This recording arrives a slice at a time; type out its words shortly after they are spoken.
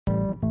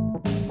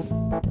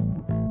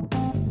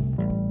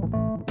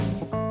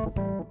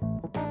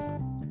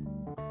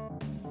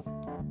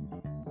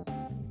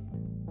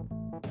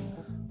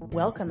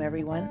Welcome,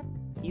 everyone.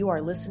 You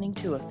are listening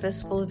to A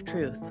Fistful of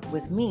Truth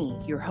with me,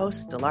 your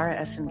host, Delara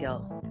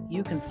Essengill.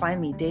 You can find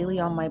me daily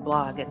on my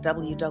blog at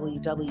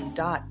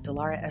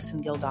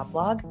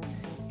www.delaraessengill.blog,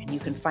 and you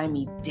can find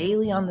me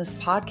daily on this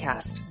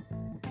podcast.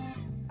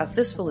 A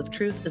Fistful of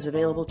Truth is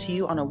available to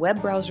you on a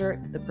web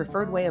browser. The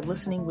preferred way of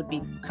listening would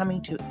be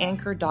coming to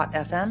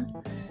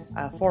anchor.fm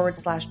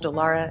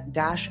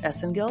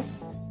 /Delara-Essengill.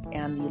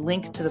 And the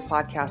link to the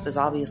podcast is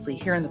obviously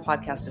here in the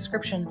podcast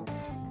description,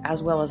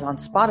 as well as on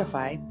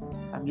Spotify.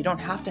 You don't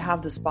have to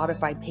have the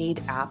Spotify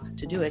paid app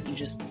to do it. You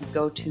just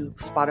go to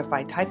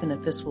Spotify, type in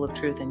A Fistful of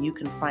Truth, and you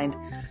can find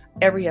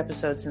every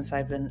episode since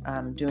I've been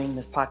doing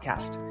this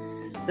podcast.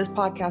 This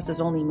podcast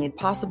is only made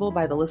possible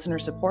by the listener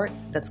support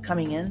that's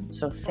coming in.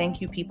 So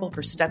thank you, people,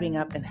 for stepping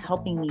up and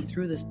helping me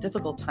through this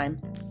difficult time.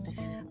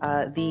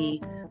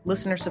 The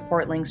listener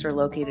support links are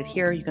located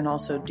here. You can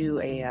also do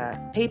a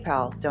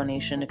PayPal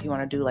donation if you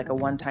want to do like a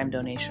one-time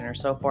donation or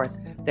so forth.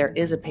 There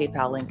is a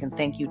PayPal link, and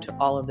thank you to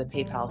all of the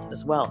PayPals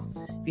as well.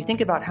 If you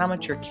think about how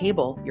much your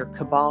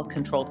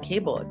cabal-controlled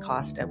cable it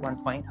cost at one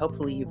point,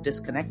 hopefully you've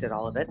disconnected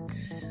all of it.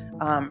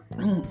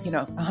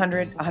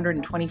 $100,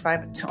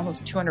 $125,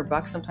 almost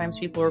 $200 sometimes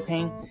people are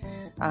paying.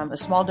 A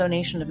small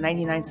donation of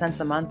 99 cents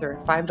a month or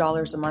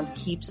 $5 a month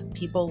keeps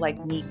people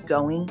like me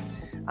going.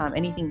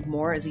 Anything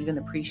more is even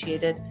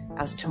appreciated,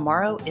 as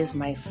tomorrow is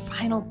my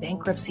final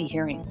bankruptcy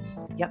hearing.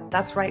 Yep,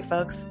 that's right,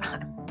 folks.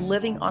 I'm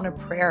living on a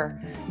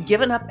prayer,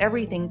 giving up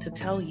everything to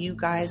tell you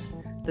guys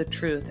the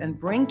truth and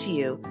bring to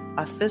you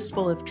a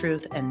fistful of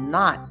truth and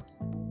not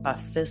a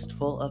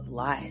fistful of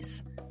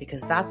lies,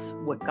 because that's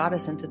what got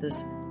us into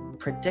this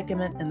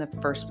predicament in the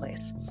first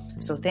place.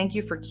 So thank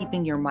you for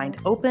keeping your mind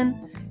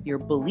open, your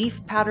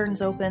belief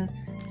patterns open,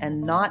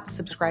 and not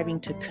subscribing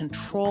to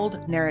controlled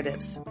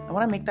narratives. I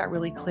want to make that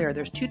really clear.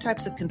 There's two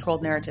types of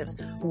controlled narratives.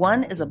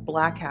 One is a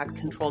black hat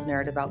controlled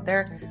narrative out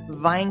there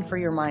vying for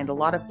your mind. A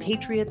lot of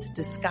patriots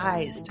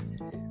disguised,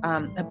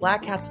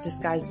 black hats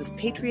disguised as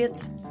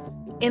patriots,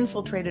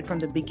 infiltrated from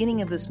the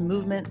beginning of this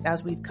movement,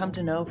 as we've come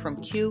to know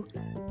from Q,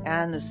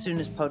 and as soon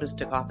as POTUS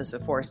took office,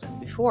 of course, and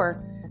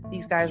before,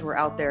 these guys were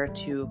out there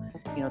to,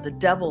 the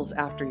devil's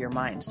after your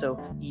mind. So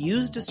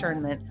use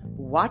discernment,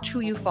 watch who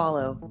you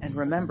follow, and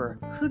remember,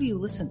 who do you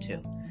listen to?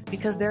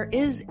 Because there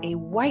is a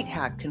white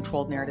hat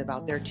controlled narrative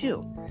out there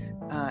too.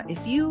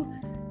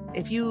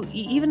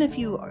 Even if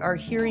you are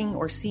hearing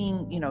or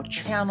seeing,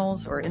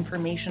 channels or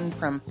information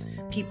from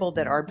people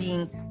that are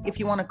being, if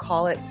you want to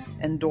call it,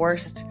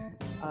 endorsed,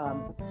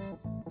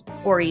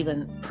 or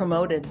even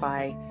promoted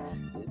by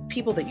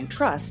people that you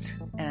trust,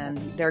 and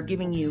they're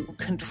giving you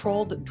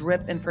controlled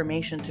drip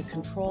information to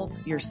control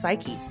your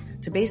psyche,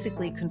 to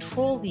basically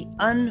control the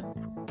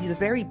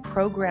very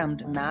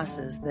programmed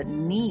masses that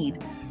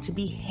need to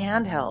be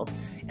handheld,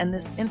 and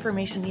this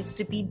information needs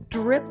to be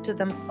dripped to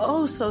them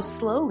oh so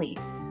slowly.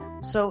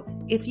 So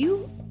if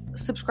you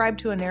subscribe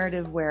to a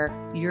narrative where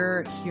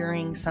you're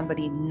hearing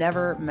somebody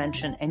never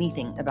mention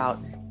anything about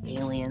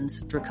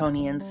aliens,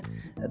 draconians,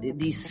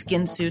 these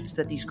skin suits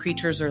that these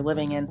creatures are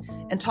living in,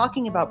 and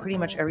talking about pretty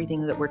much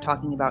everything that we're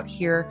talking about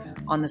here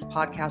on this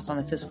podcast on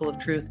A Fistful of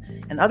Truth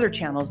and other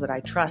channels that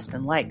I trust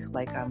and like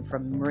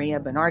from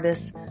Maria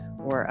Bernardis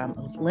or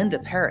Linda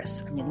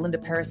Paris. Linda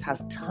Paris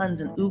has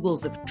tons and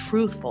oogles of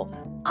truthful,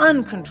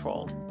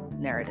 uncontrolled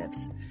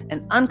narratives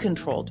and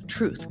uncontrolled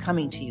truth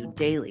coming to you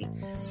daily.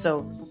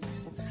 So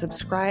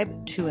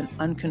subscribe to an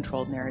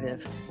uncontrolled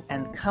narrative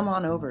and come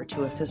on over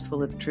to A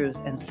Fistful of Truth,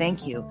 and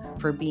thank you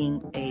for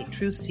being a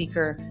truth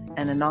seeker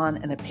and a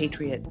and a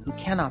patriot who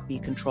cannot be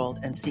controlled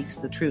and seeks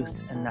the truth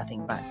and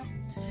nothing but.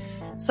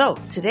 So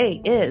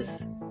today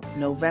is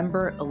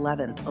November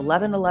 11th,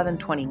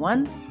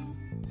 11/11/21.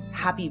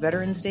 Happy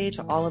Veterans Day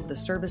to all of the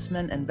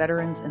servicemen and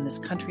veterans in this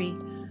country.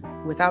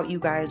 Without you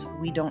guys,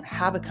 we don't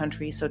have a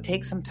country. So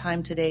take some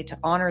time today to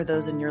honor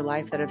those in your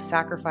life that have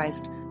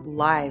sacrificed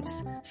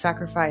lives,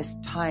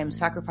 sacrificed time,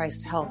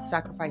 sacrificed health,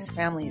 sacrificed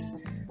families.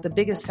 The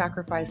biggest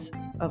sacrifice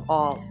of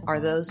all are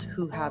those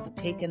who have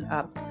taken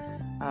up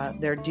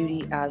their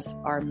duty as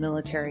our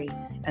military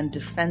and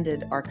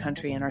defended our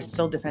country and are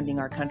still defending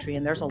our country.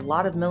 And there's a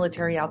lot of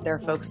military out there,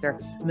 folks. Their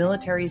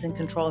military is in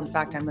control. In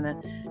fact, I'm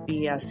going to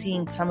be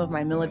seeing some of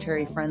my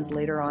military friends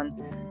later on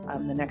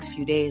the next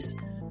few days,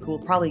 who will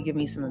probably give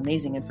me some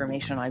amazing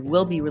information. I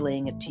will be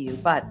relaying it to you,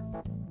 but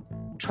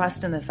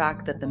trust in the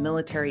fact that the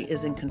military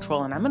is in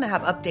control. And I'm going to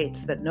have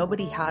updates that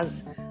nobody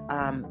has,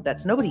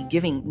 no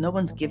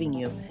one's giving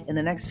you. In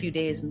the next few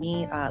days,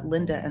 me,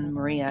 Linda, and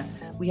Maria,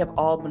 we have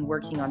all been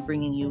working on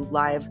bringing you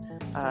live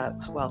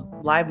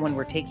when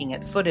we're taking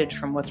it, footage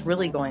from what's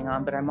really going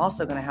on. But I'm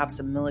also going to have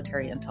some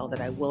military intel that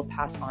I will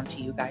pass on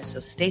to you guys. So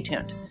stay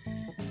tuned.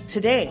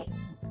 Today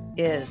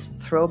is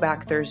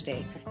Throwback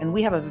Thursday, and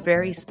we have a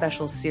very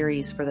special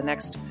series for the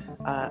next,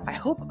 I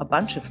hope, a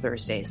bunch of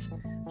Thursdays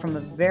from a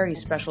very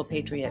special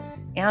patriot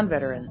and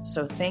veteran.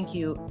 So thank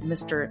you,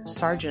 Mr.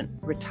 Sergeant,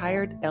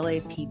 retired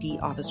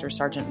LAPD Officer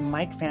Sergeant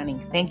Mike Fanning.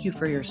 Thank you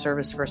for your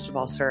service, first of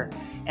all, sir,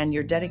 and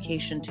your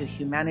dedication to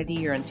humanity,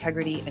 your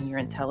integrity, and your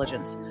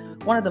intelligence.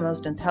 One of the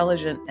most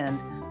intelligent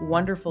and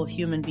wonderful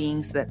human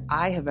beings that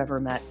I have ever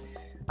met.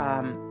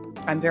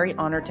 I'm very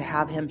honored to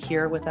have him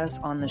here with us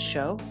on the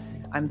show.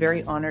 I'm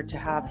very honored to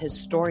have his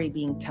story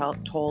being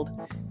told,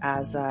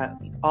 as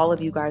all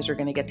of you guys are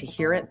going to get to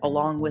hear it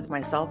along with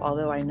myself,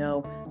 although I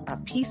know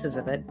pieces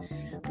of it.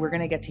 We're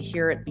going to get to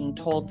hear it being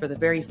told for the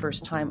very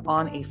first time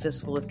on A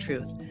Fistful of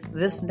Truth.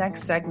 This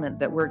next segment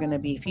that we're going to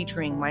be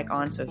featuring Mike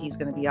on, so he's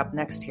going to be up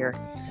next here,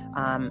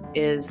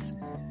 is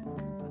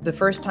the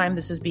first time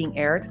this is being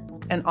aired.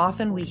 And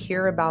often we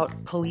hear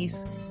about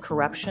police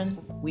corruption.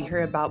 We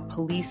hear about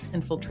police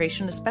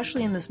infiltration,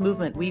 especially in this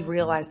movement. We've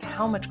realized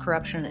how much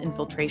corruption and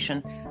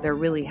infiltration there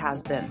really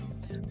has been.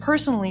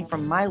 Personally,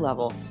 from my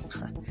level,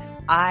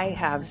 I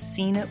have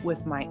seen it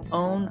with my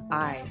own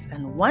eyes.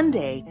 And one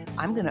day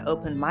I'm going to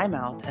open my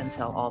mouth and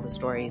tell all the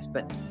stories,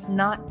 but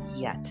not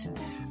yet.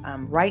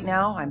 Right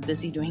now I'm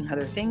busy doing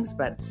other things,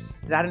 but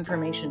that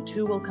information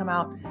too will come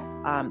out.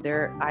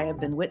 I have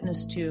been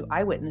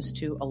eyewitness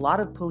to a lot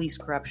of police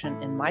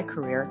corruption in my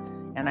career,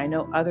 and I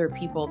know other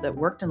people that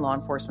worked in law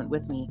enforcement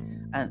with me,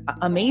 and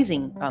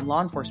amazing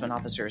law enforcement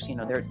officers. You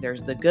know,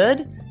 there's the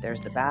good,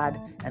 there's the bad,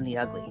 and the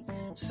ugly.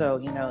 So,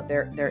 you know,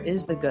 there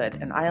is the good,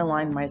 and I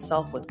align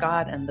myself with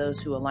God, and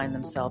those who align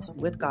themselves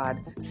with God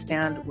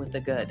stand with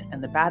the good,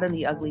 and the bad and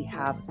the ugly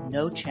have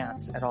no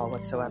chance at all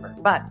whatsoever.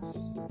 But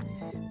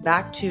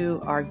back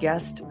to our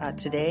guest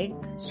today,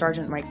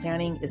 Sergeant Mike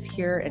Fanning is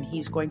here, and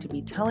he's going to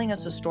be telling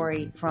us a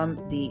story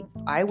from the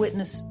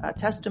eyewitness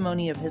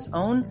testimony of his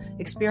own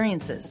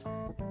experiences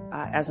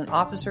as an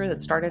officer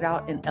that started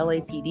out in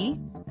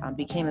LAPD,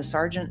 became a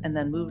sergeant, and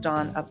then moved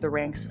on up the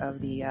ranks of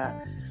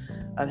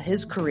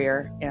his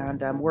career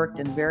and worked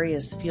in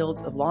various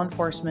fields of law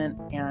enforcement.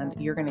 And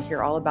you're going to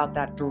hear all about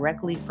that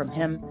directly from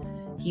him.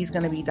 He's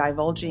going to be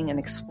divulging and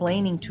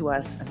explaining to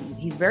us.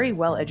 He's very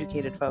well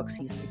educated, folks.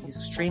 He's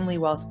extremely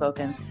well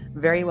spoken,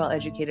 very well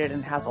educated,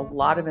 and has a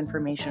lot of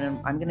information. And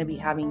I'm going to be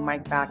having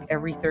Mike back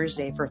every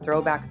Thursday for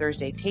Throwback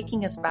Thursday,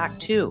 taking us back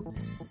to,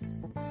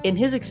 in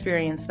his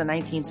experience, the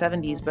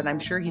 1970s. But I'm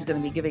sure he's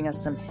going to be giving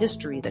us some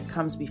history that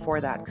comes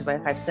before that, because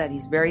like I've said,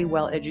 he's very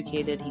well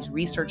educated. He's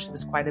researched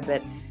this quite a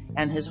bit,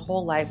 and his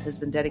whole life has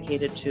been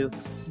dedicated to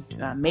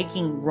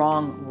making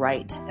wrong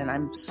right. And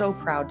I'm so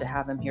proud to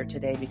have him here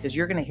today, because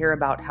you're going to hear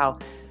about how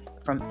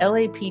from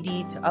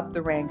LAPD to up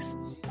the ranks,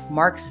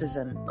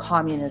 Marxism,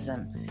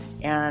 communism,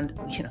 and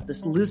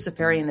this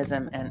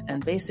Luciferianism,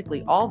 and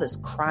basically all this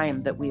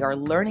crime that we are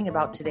learning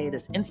about today,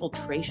 this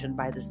infiltration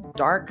by this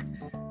dark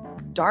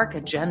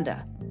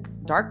agenda,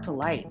 dark to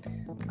light,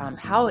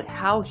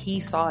 how he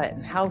saw it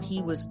and how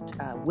he was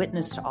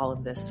witness to all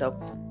of this. So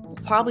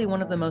probably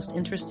one of the most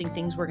interesting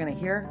things we're going to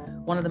hear,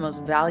 one of the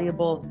most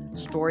valuable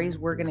stories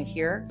we're going to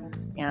hear.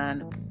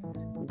 And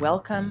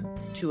welcome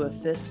to A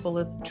Fistful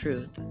of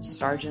Truth,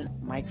 Sergeant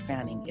Mike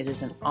Fanning. It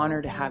is an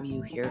honor to have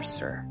you here,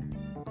 sir.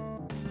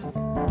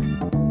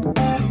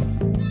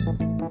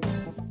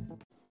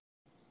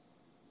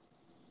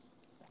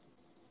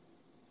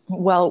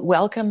 Well,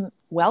 welcome,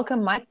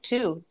 Mike,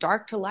 to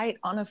Dark to Light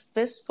on A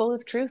Fistful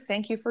of Truth.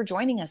 Thank you for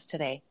joining us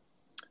today.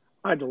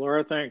 Hi,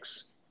 Delora.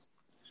 Thanks.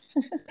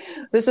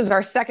 This is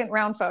our second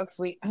round, folks.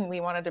 We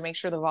wanted to make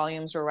sure the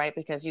volumes were right,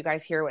 because you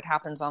guys hear what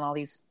happens on all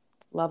these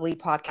lovely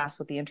podcasts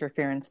with the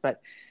interference, but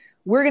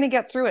we're going to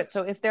get through it.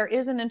 So if there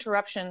is an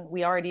interruption,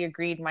 we already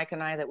agreed, Mike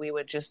and I, that we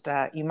would just,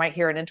 you might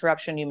hear an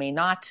interruption, you may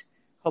not.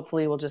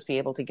 Hopefully we'll just be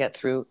able to get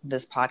through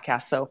this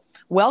podcast. So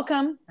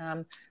welcome.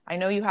 I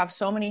know you have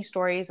so many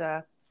stories.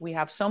 We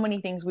have so many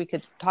things we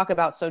could talk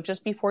about. So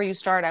just before you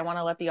start, I want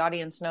to let the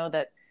audience know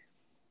that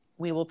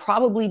we will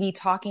probably be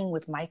talking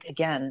with Mike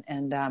again,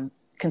 and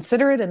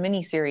consider it a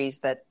mini series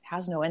that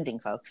has no ending,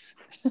 folks.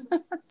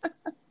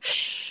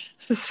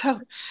 So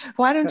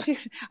why don't you,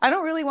 I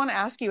don't really want to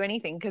ask you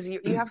anything, because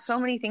you have so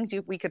many things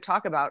we could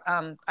talk about.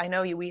 I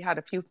know we had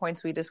a few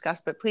points we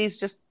discussed, but please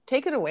just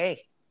take it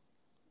away.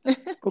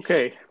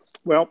 Okay.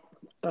 Well,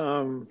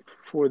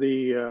 for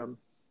the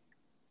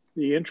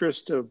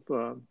interest of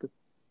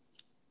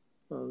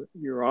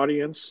your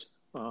audience,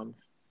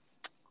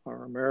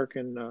 our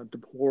American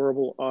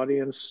deplorable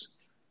audience,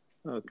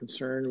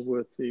 concerned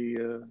with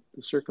the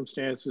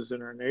circumstances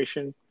in our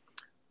nation,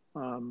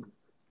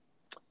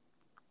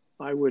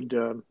 I would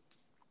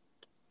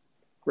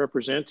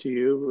represent to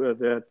you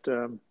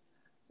that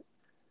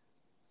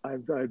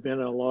I've been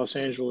a Los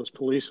Angeles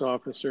police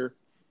officer,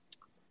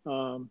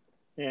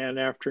 and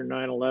after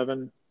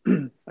 9/11,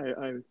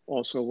 I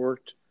also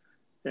worked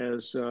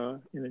as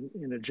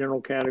in a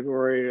general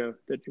category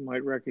that you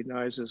might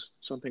recognize as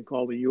something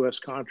called a U.S.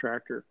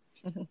 contractor,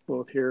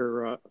 both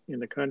here in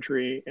the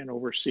country and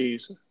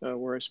overseas,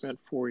 where I spent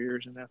 4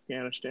 years in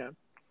Afghanistan.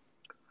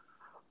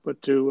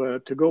 But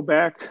to go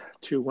back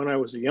to when I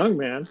was a young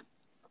man,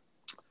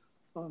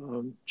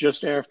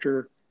 just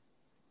after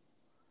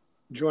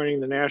joining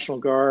the National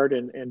Guard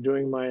and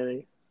doing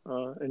my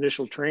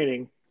initial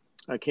training,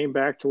 I came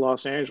back to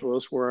Los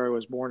Angeles, where I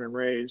was born and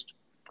raised,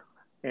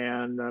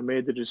 and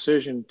made the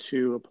decision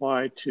to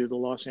apply to the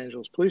Los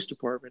Angeles Police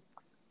Department,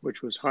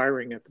 which was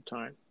hiring at the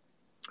time.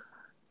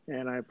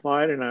 And I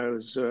applied, and I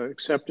was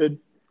accepted.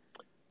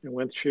 and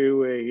went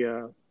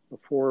through a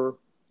 4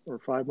 or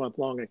 5 month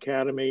long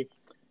academy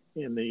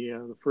in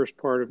the first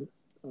part of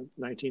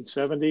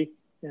 1970,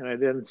 and I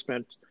then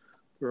spent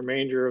the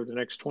remainder of the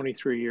next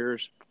 23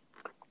 years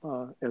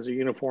as a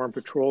uniformed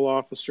patrol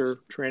officer,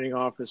 training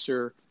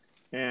officer,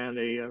 and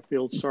a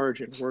field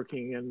sergeant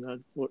working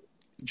in what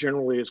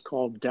generally is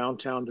called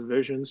downtown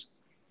divisions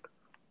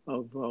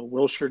of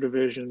Wilshire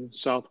Division,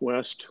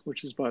 Southwest,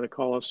 which is by the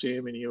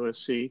Coliseum in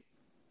USC,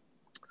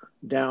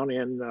 down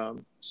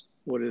in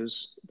what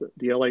is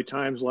the LA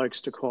Times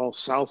likes to call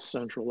South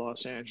Central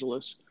Los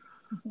Angeles,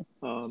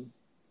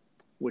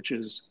 which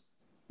is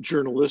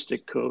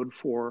journalistic code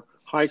for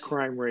high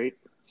crime rate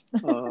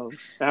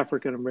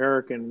African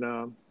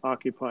American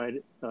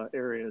occupied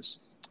areas,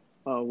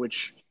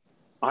 which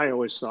I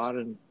always thought,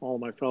 and all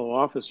my fellow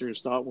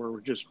officers thought,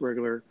 were just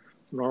regular,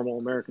 normal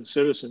American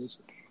citizens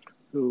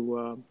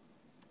who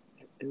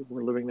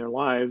were living their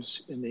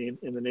lives in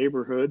the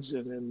neighborhoods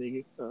and in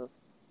the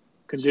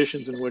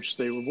conditions in which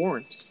they were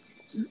born.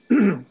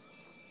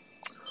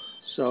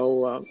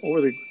 So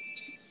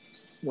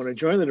when I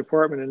joined the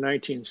department in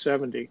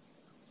 1970,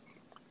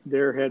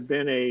 there had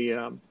been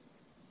a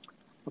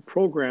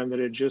program that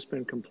had just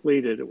been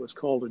completed. It was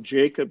called a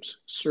Jacobs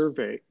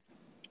Survey,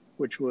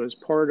 which was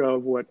part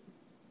of what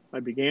I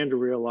began to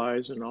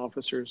realize, and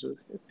officers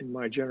in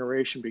my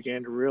generation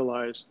began to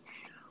realize,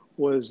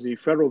 was the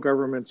federal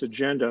government's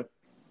agenda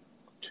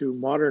to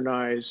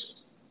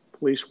modernize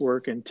police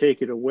work and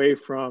take it away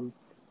from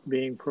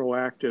being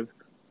proactive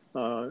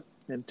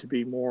and to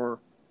be more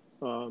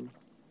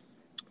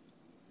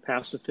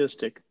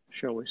pacifistic,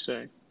 shall we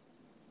say.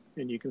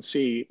 And you can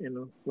see in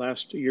the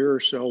last year or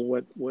so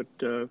what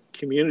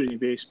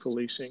community-based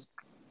policing,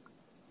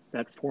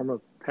 that form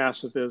of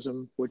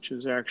pacifism, which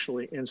is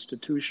actually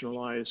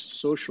institutionalized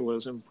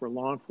socialism for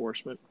law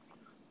enforcement,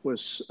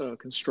 was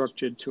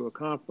constructed to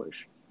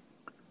accomplish.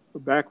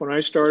 But back when I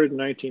started in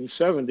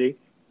 1970,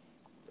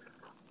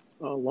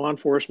 law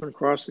enforcement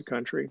across the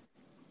country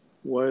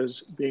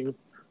was being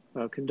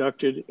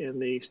conducted in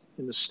the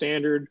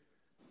standard,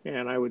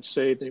 and I would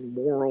say the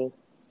moral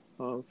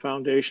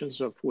foundations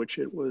of which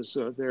it was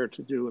there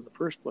to do in the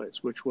first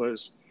place, which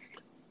was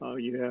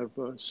you have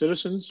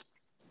citizens,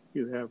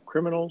 you have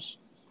criminals,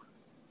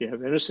 you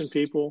have innocent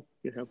people,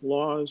 you have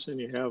laws, and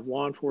you have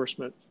law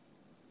enforcement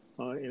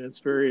in its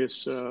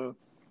various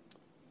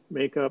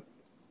makeup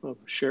of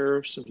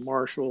sheriffs and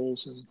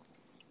marshals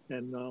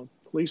and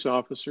police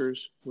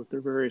officers with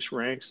their various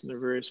ranks and their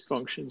various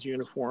functions,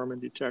 uniform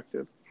and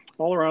detective,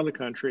 all around the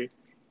country,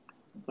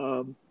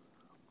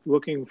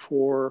 looking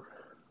for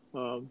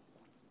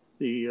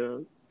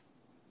the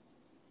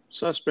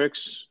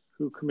suspects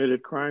who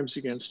committed crimes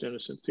against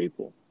innocent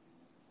people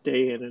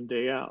day in and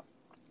day out.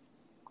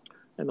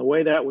 And the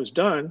way that was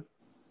done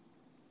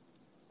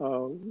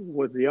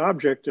with the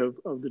object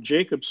of the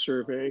Jacobs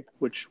Survey,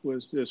 which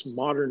was this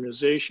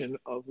modernization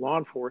of law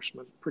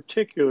enforcement,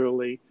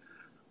 particularly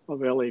of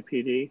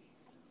LAPD,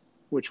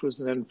 which was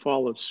then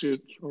followed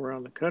suit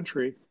around the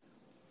country,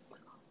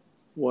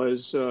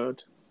 was to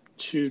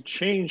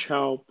change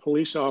how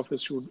police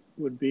officers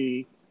would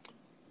be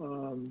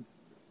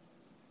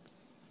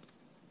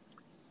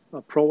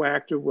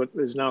proactive, what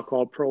is now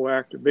called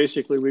proactive.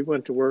 Basically, we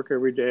went to work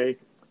every day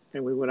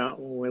and we went out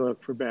and we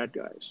looked for bad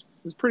guys.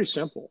 It's pretty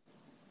simple,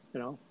 you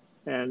know,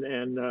 and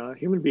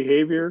human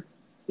behavior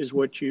is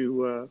what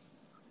you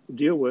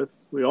deal with,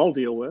 we all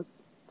deal with.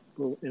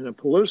 In a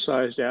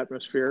politicized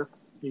atmosphere,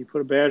 you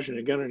put a badge and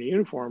a gun and a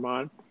uniform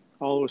on,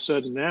 all of a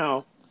sudden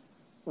now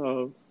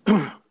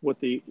what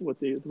the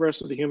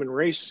rest of the human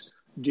race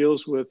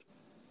deals with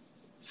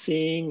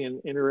seeing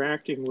and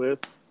interacting with,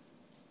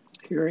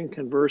 hearing,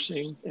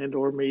 conversing, and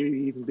or maybe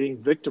even being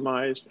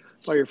victimized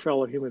by your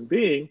fellow human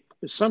being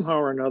is somehow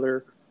or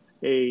another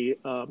a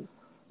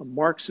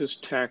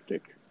Marxist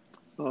tactic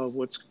of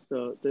what's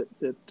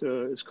that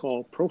is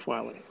called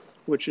profiling,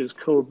 which is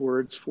code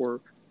words for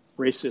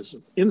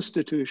racism,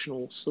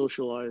 institutionalized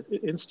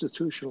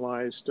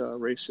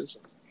racism.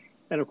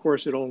 And of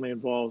course, it only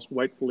involves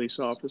white police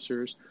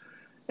officers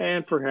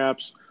and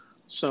perhaps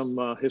some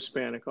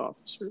Hispanic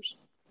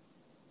officers.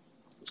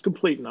 It's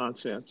complete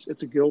nonsense.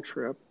 It's a guilt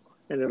trip,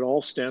 and it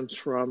all stems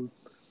from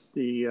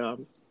the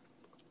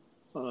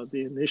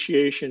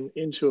initiation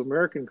into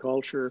American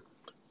culture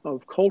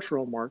of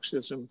cultural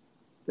Marxism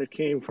that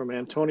came from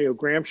Antonio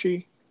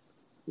Gramsci,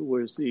 who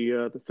was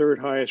the third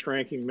highest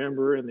ranking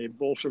member in the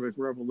Bolshevik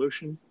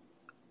Revolution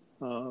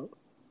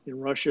in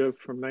Russia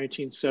from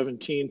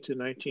 1917 to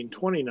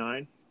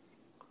 1929.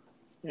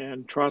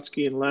 And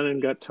Trotsky and Lenin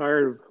got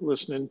tired of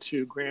listening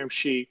to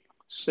Gramsci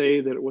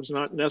say that it was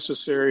not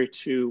necessary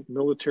to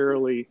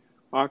militarily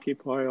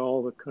occupy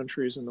all the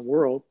countries in the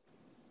world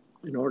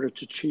in order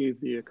to achieve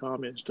the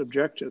communist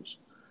objectives.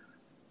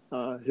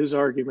 His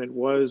argument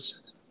was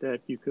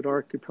that you could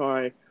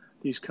occupy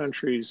these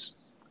countries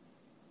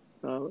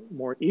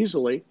more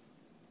easily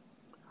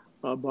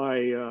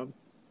by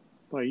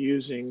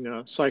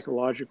using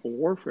psychological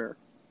warfare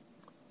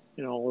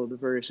and all of the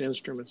various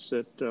instruments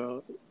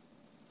that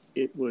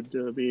it would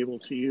be able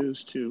to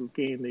use to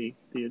gain the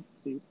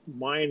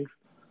mind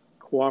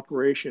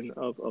cooperation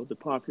of the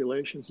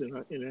populations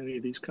in any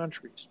of these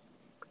countries.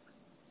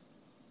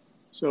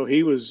 So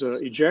he was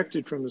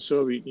ejected from the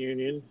Soviet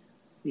Union.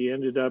 He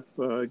ended up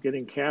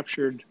getting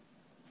captured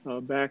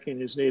back in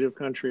his native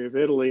country of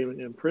Italy and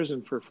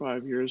imprisoned for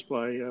 5 years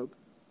by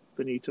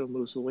Benito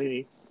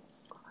Mussolini.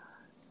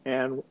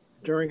 And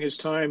during his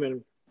time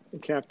in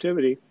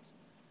captivity,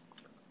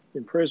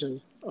 in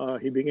prison,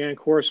 he began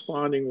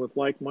corresponding with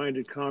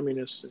like-minded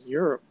communists in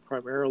Europe,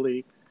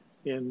 primarily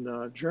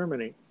in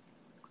Germany.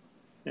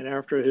 And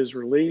after his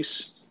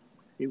release,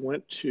 he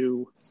went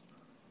to,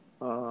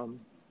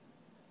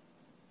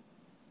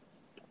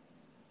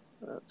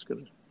 let's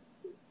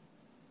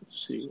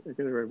see,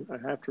 I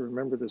have to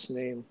remember this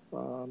name.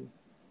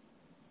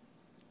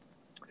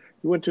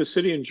 He went to a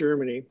city in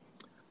Germany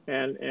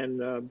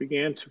and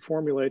began to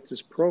formulate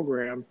this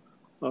program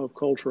of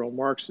cultural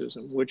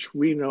Marxism, which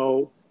we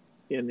know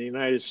in the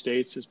United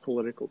States is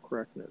political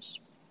correctness.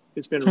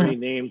 It's been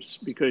renamed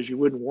because you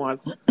wouldn't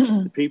want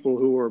the people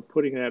who are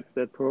putting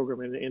that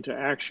program into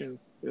action,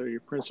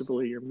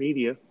 principally your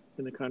media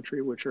in the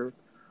country, which are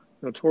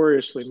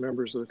notoriously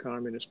members of the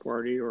Communist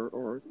Party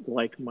or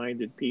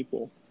like-minded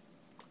people.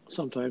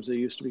 Sometimes they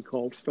used to be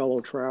called fellow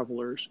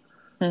travelers.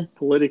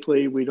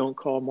 Politically, we don't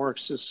call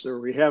Marxists, or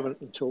we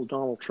haven't until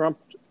Donald Trump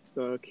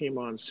came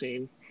on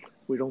scene.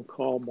 We don't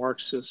call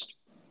Marxist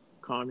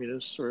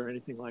communists or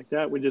anything like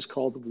that. We just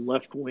call them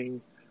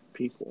left-wing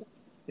people,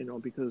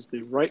 because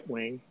the right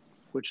wing,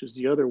 which is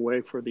the other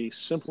way for the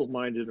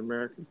simple-minded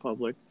American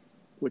public,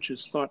 which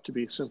is thought to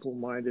be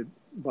simple-minded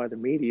by the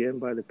media and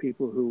by the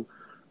people who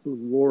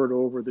lord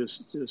over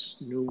this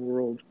new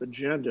world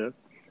agenda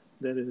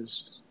that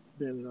has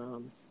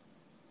been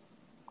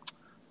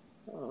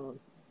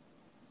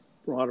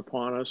brought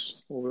upon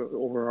us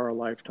over our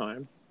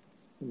lifetime,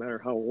 no matter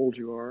how old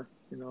you are,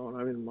 and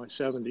I'm in my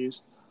 70s.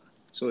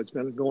 So it's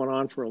been going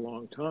on for a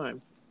long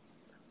time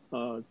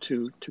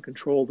to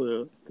control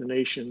the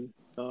nation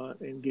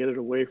and get it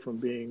away from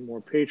being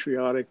more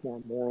patriotic,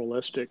 more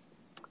moralistic,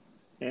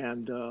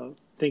 and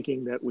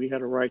thinking that we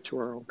had a right to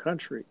our own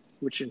country,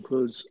 which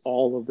includes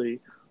all of the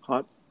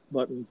hot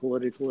button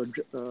political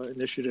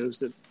initiatives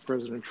that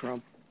President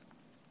Trump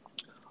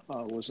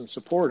was in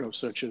support of,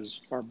 such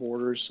as our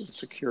borders and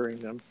securing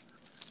them,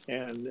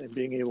 and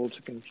being able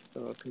to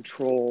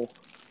control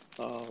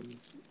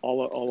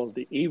all of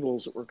the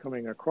evils that were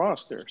coming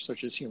across there,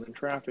 such as human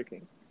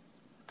trafficking.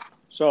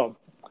 So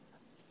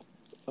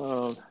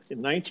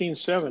in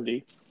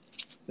 1970,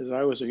 as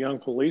I was a young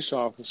police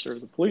officer,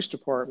 the police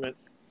department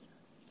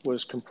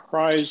was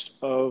comprised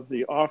of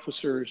the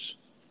officers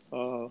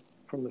from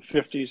the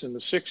 50s and the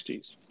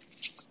 60s,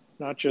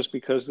 not just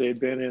because they had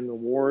been in the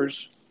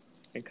wars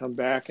and come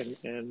back and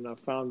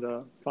found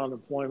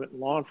employment in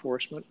law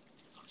enforcement,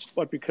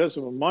 but because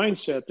of a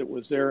mindset that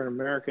was there in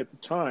America at the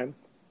time,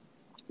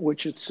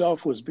 which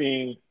itself was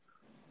being,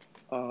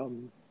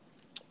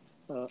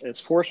 as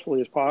forcefully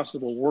as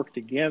possible, worked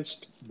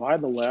against by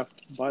the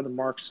left, by the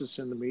Marxists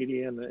in the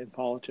media and in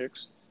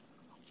politics,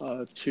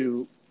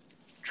 to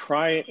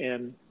try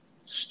and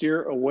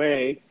steer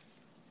away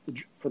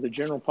for the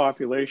general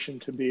population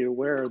to be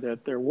aware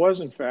that there was,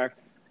 in fact,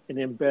 an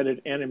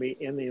embedded enemy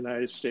in the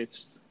United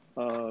States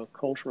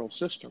cultural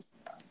system.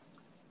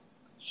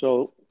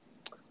 So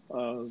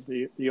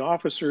the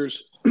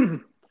officers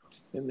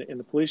in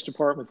the police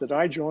department that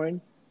I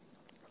joined,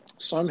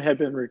 some had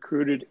been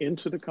recruited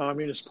into the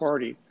Communist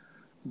Party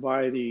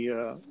by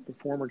the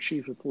former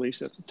chief of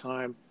police at the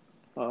time,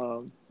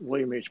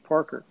 William H.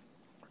 Parker.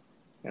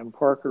 And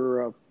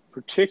Parker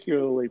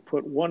particularly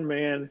put one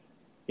man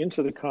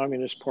into the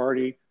Communist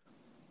Party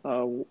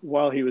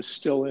while he was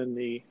still in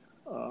the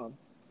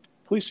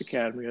police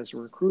academy as a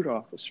recruit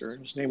officer.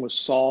 And his name was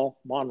Saul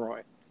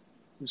Monroy.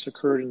 This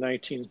occurred in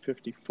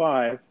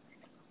 1955.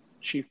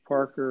 Chief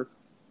Parker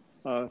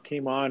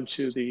came on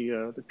to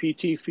the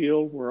PT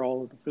field where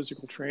all of the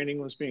physical training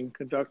was being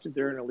conducted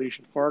there in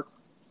Elysian Park.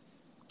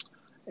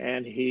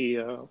 And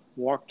he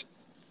walked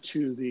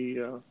to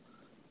the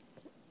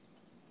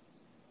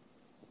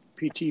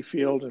PT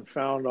field and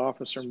found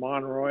Officer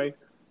Monroy,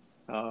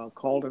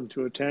 called him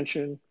to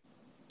attention,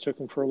 took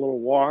him for a little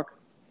walk,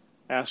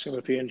 asked him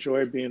if he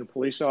enjoyed being a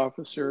police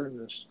officer. And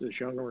this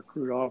young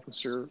recruit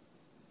officer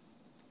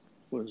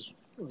was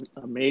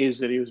amazed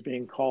that he was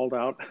being called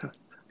out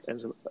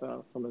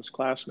from his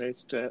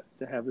classmates to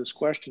have this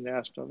question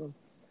asked of him.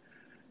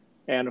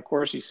 And of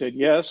course he said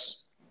yes.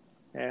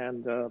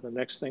 And the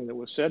next thing that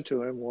was said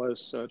to him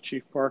was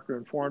Chief Parker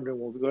informed him,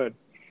 well, good,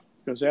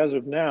 because as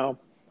of now,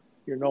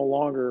 you're no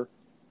longer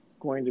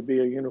going to be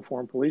a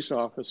uniformed police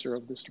officer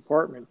of this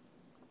department.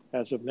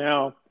 As of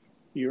now,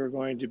 you're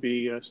going to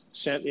be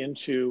sent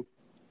into,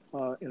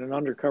 in an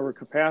undercover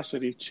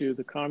capacity, to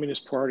the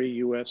Communist Party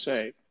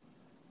USA,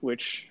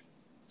 which,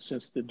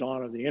 since the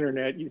dawn of the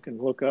internet, you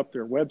can look up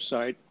their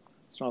website.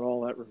 It's not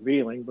all that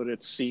revealing, but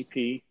it's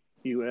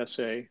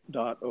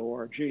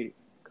cpusa.org,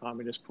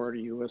 Communist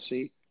Party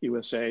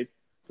USA.org.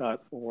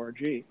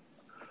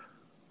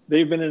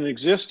 They've been in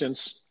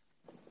existence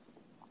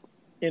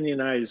in the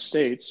United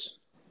States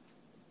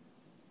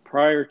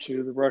prior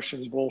to the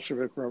Russian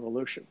Bolshevik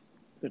Revolution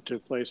that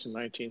took place in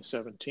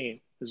 1917.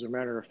 As a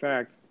matter of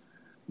fact,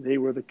 they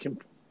were the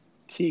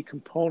key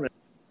component.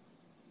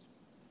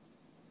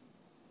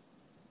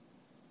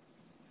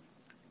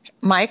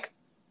 Mike,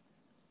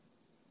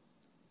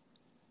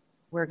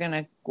 we're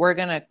gonna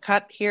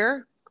cut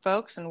here,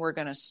 folks, and we're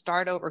gonna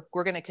start over.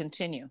 We're gonna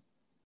continue.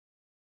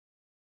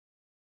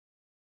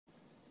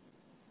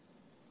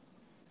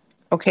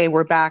 Okay,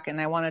 we're back, and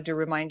I wanted to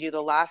remind you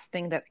the last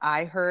thing that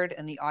I heard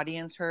and the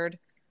audience heard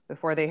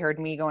before they heard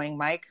me going,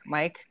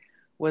 Mike,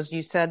 was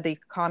you said the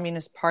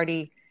Communist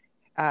Party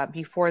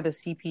before the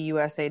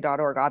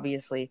cpusa.org,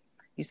 obviously.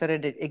 You said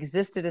it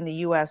existed in the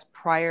U.S.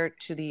 prior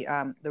to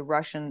the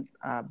Russian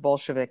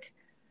Bolshevik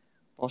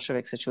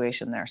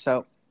situation there.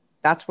 So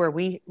that's where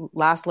we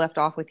last left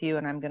off with you,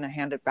 and I'm going to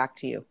hand it back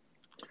to you.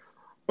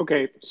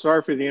 Okay,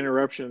 sorry for the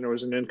interruption. There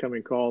was an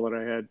incoming call that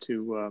I had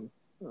to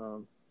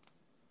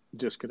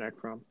disconnect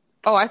from.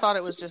 Oh, I thought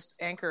it was just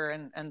Anchor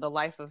and the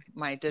life of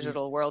my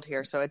digital world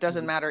here. So it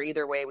doesn't matter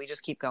either way. We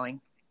just keep going.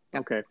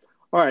 Yep. Okay.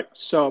 All right.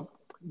 So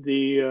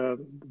the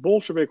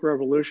Bolshevik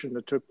Revolution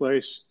that took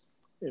place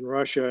in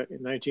Russia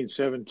in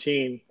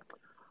 1917,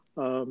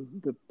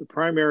 the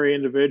primary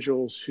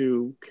individuals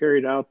who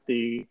carried out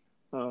that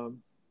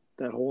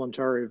whole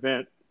entire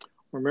event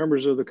were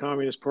members of the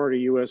Communist Party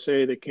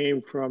USA that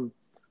came from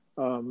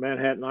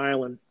Manhattan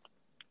Island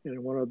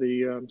in one of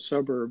the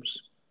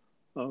suburbs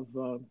of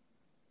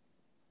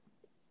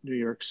New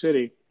York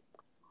City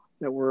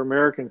that were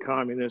American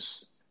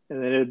communists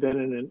and that had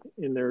been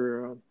in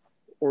their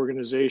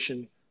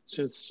organization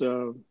since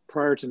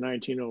prior to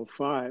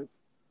 1905.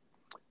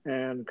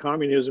 And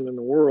communism in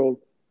the world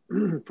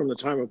from the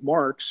time of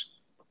Marx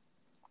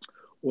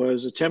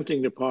was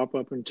attempting to pop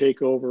up and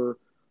take over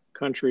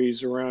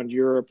countries around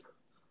Europe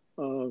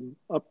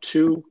up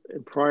to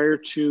and prior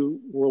to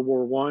World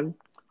War I,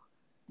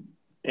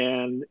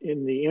 and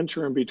in the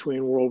interim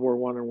between World War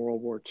I and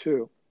World War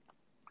II.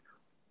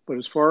 But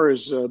as far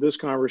as this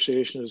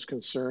conversation is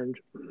concerned,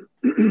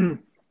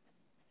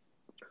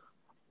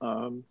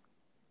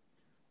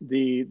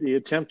 the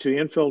attempt to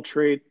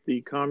infiltrate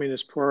the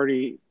Communist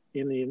Party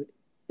in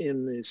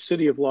the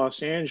city of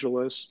Los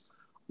Angeles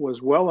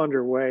was well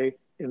underway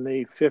in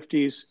the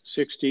 50s,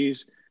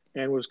 60s,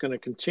 and was going to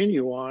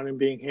continue on and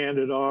being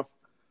handed off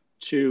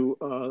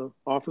to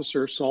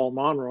Officer Saul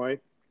Monroy,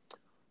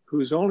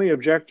 whose only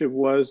objective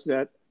was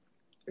that,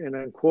 and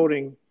I'm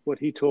quoting what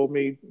he told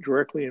me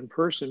directly in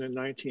person in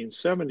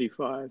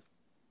 1975,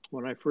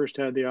 when I first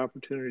had the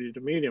opportunity to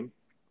meet him,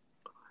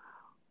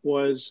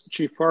 was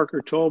Chief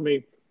Parker told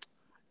me,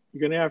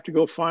 you're going to have to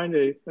go find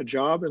a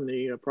job in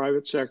the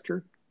private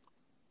sector.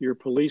 Your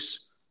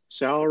police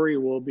salary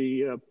will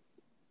be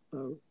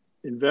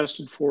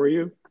invested for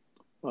you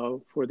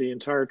for the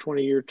entire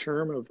 20-year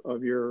term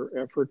of your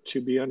effort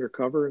to be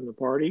undercover in the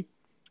party.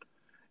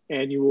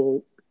 And you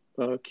will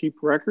keep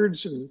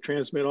records and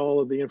transmit all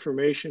of the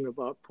information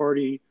about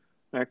party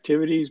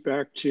activities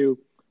back to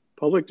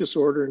Public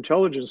Disorder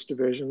Intelligence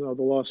Division of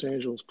the Los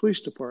Angeles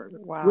Police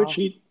Department, wow.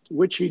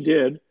 which he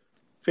did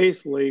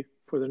faithfully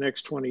for the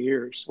next 20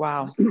 years.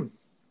 Wow.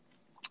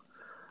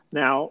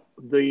 Now,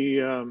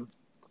 the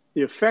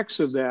effects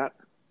of that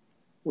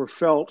were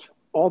felt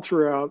all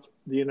throughout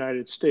the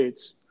United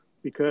States,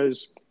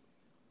 because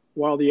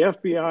while the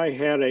FBI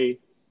had a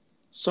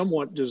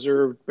somewhat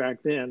deserved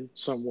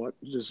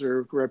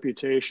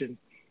reputation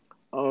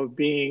of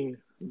being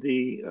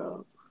the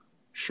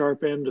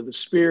sharp end of the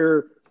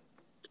spear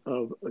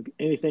of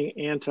anything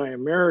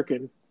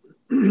anti-American,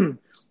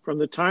 from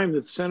the time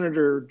that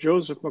Senator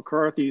Joseph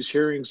McCarthy's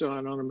hearings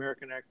on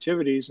un-American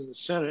activities in the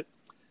Senate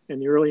in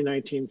the early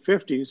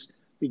 1950s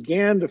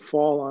began to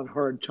fall on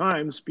hard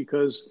times,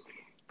 because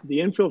the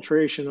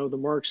infiltration of the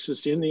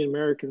Marxists in the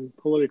American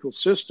political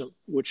system,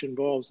 which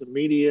involves the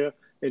media,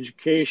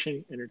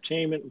 education,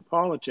 entertainment, and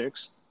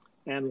politics,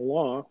 and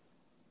law,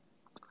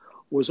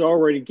 was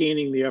already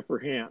gaining the upper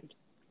hand.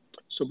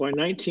 So by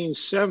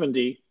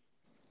 1970,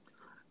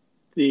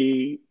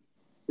 the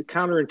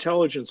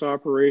counterintelligence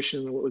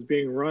operation that was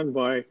being run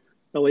by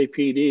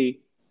LAPD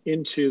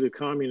into the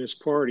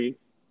Communist Party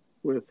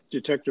with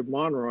Detective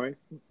Monroy,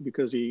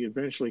 because he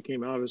eventually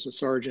came out as a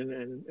sergeant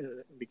and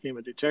became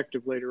a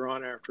detective later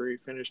on after he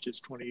finished his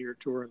 20-year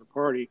tour in the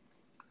party,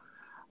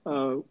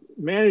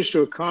 managed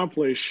to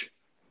accomplish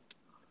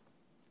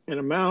an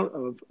amount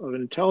of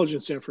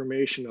intelligence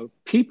information of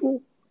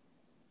people,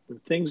 the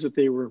things that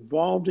they were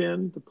involved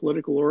in, the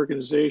political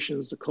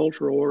organizations, the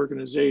cultural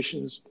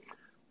organizations,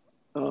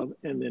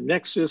 and the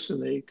nexus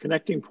and the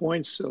connecting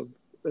points of,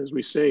 as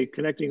we say,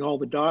 connecting all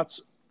the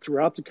dots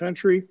throughout the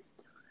country.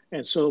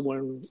 And so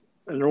when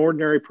an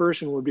ordinary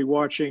person would be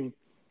watching,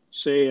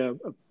 say, a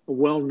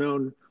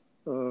well-known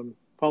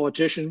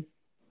politician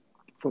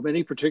from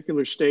any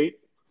particular state,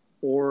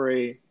 or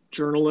a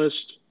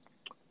journalist,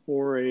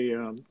 or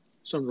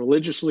some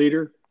religious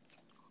leader,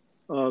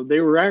 they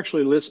were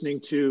actually listening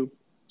to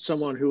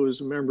someone who was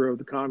a member of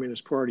the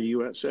Communist Party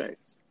USA.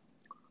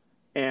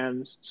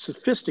 And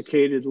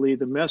sophisticatedly,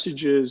 the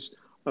messages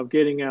of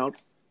getting out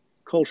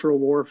cultural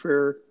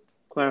warfare,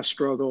 class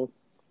struggle,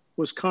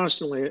 was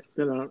constantly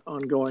been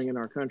ongoing in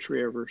our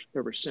country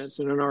ever since,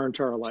 and in our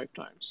entire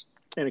lifetimes,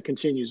 and it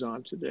continues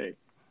on today.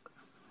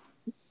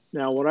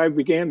 Now, what I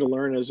began to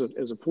learn as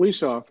a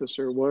police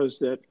officer was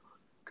that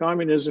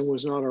communism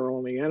was not our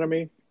only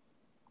enemy.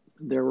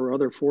 There were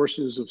other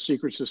forces of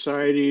secret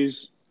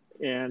societies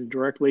and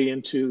directly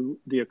into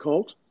the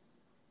occult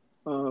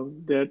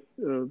that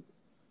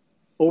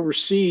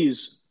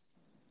oversees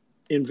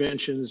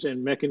inventions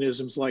and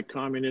mechanisms like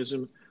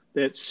communism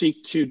that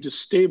seek to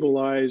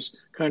destabilize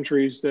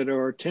countries that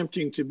are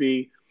attempting to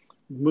be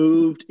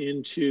moved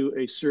into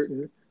a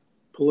certain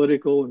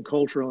political and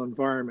cultural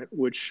environment,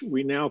 which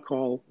we now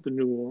call the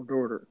New World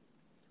Order,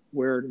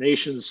 where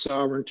nations'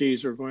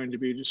 sovereignties are going to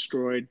be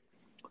destroyed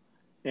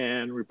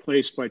and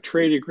replaced by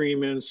trade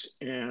agreements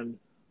and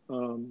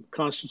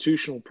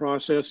constitutional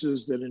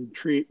processes that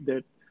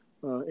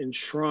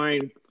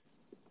enshrine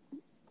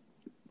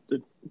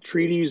the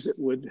treaties that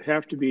would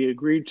have to be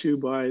agreed to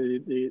by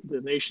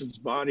the nation's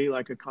body,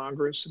 like a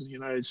Congress in the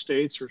United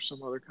States or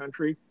some other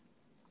country.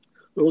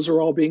 Those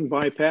are all being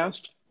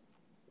bypassed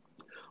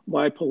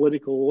by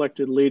political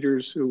elected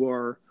leaders who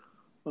are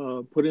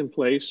put in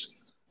place,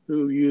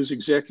 who use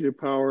executive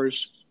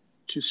powers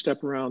to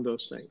step around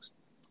those things.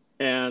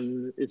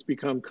 And it's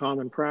become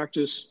common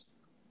practice,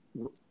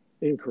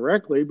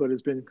 incorrectly, but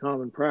it's been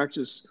common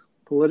practice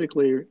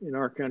politically in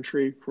our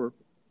country for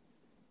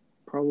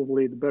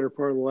probably the better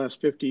part of the last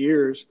 50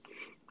 years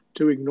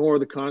to ignore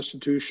the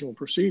constitutional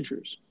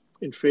procedures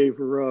in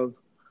favor of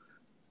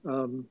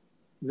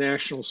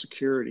national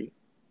security,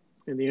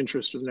 in the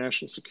interest of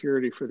national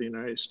security for the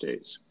United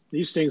States.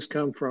 These things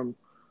come from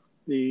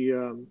the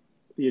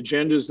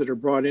agendas that are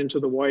brought into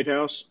the White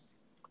House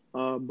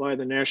by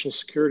the National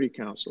Security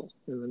Council.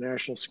 And the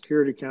National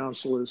Security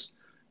Council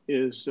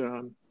is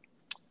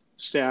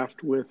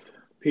staffed with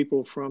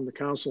people from the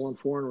Council on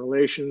Foreign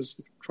Relations,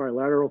 the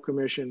Trilateral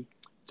Commission,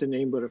 to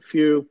name but a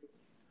few,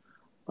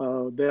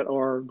 that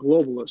are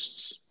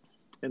globalists.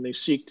 And they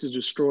seek to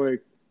destroy,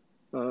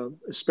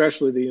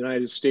 especially the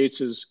United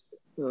States'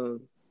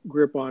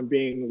 grip on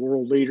being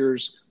world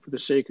leaders for the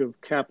sake of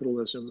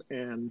capitalism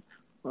and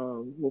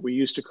what we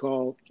used to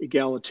call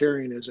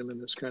egalitarianism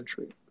in this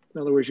country. In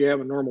other words, you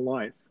have a normal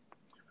life.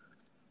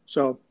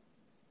 So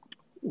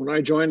when I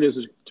joined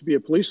to be a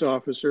police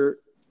officer,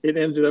 it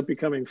ended up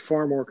becoming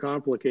far more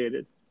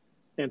complicated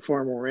and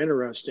far more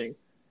interesting.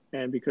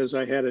 And because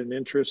I had an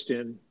interest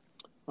in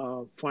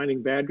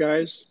finding bad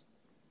guys,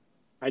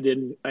 I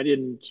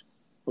didn't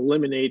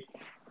eliminate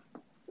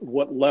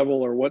what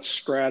level or what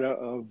strata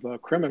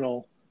of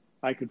criminal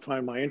I could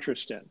find my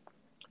interest in.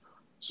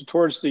 So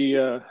towards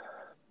the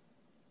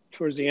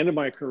end of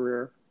my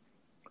career,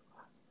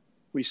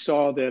 we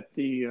saw that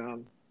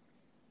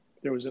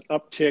there was an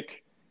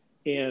uptick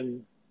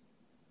in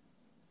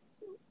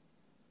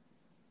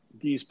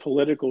these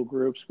political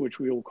groups, which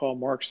we will call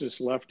Marxist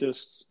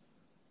leftists,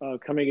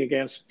 coming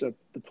against the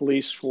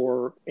police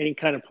for any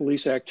kind of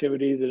police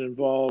activity that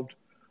involved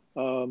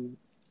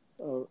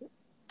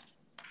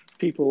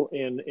people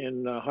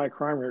in high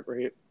crime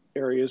rate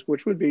areas,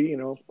 which would be,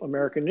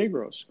 American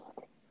Negroes.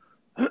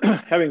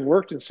 Having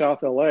worked in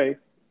South LA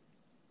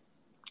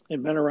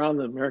and been around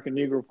the American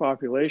Negro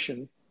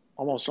population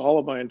almost all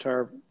of my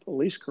entire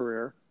police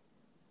career,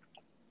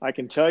 I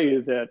can tell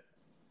you that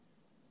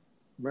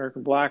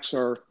American blacks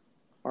are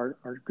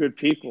good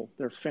people.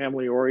 They're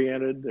family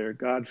oriented, they're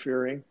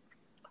God-fearing,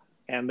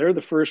 and they're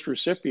the first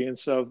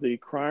recipients of the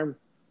crime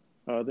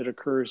that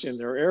occurs in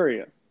their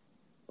area.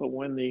 But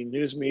when the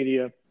news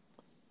media,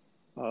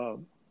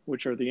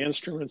 which are the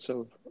instruments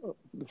of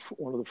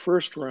one of the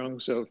first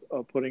rungs of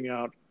putting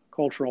out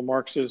cultural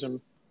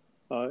Marxism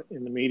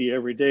in the media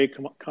every day,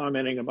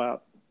 commenting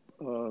about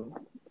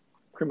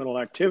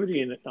criminal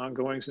activity and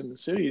ongoings in the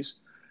cities,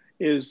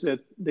 is that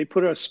they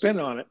put a spin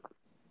on it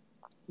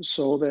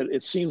so that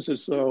it seems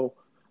as though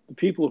the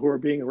people who are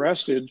being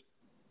arrested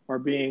are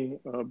being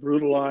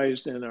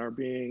brutalized and are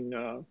being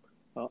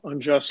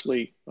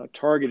unjustly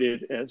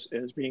targeted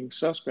as being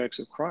suspects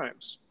of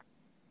crimes.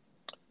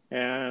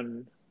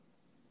 And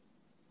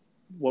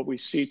what we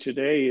see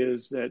today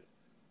is that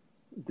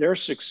their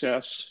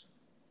success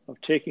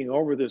of taking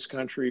over this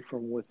country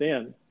from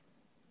within,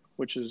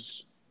 which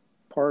is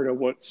part of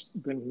what's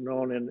been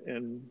known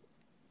in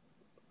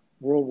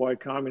worldwide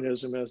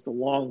communism as the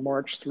long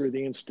march through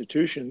the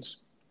institutions,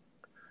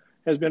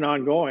 has been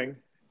ongoing,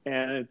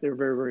 and they're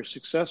very, very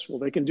successful.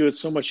 They can do it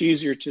so much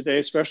easier today,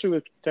 especially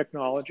with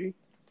technology,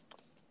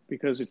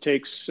 because it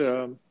takes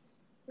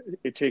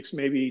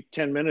maybe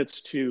 10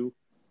 minutes to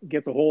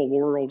get the whole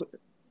world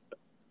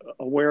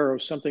aware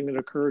of something that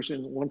occurs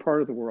in one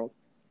part of the world.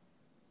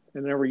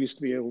 It never used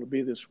to be able to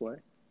be this way.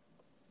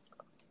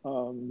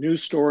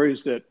 News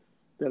stories that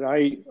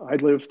I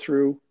lived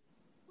through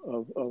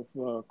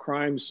of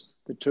crimes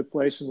that took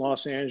place in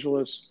Los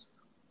Angeles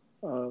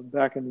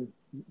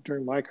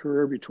during my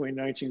career between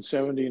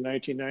 1970 and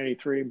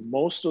 1993,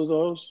 most of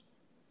those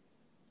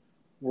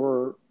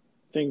were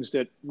things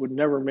that would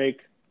never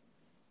make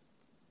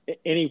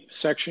any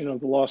section of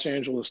the Los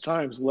Angeles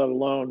Times, let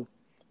alone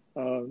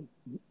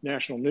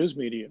national news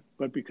media.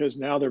 But because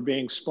now they're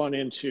being spun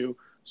into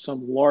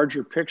some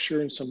larger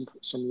picture and some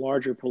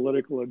larger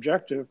political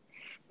objective,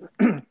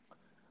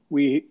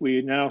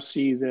 we now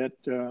see that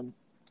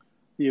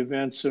the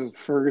events of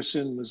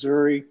Ferguson,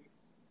 Missouri,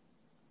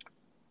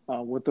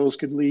 what those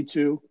could lead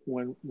to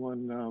when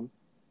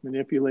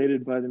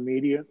manipulated by the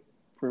media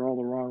for all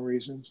the wrong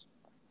reasons.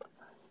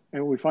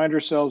 And we find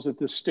ourselves at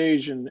this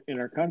stage in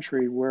our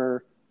country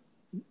where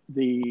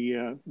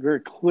the very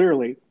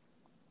clearly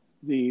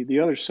the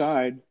other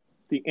side,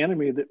 the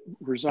enemy that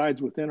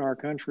resides within our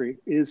country,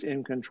 is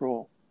in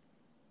control.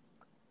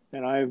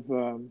 And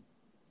I'm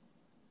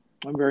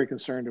very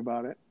concerned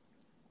about it.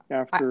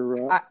 After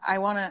I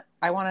want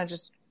to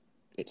just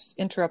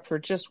interrupt for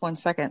just 1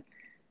 second.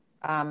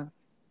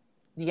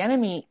 The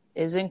enemy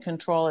is in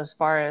control as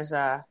far as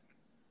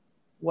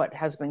what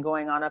has been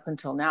going on up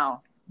until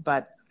now,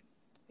 but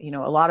a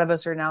lot of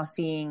us are now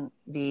seeing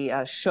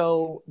the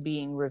show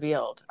being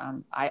revealed.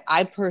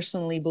 I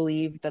personally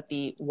believe that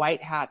the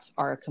white hats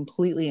are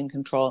completely in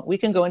control. We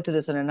can go into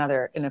this in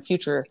a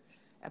future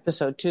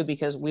episode too,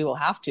 because we will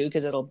have to,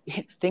 because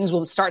things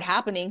will start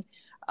happening.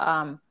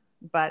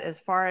 But as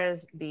far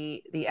as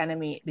the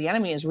enemy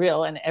is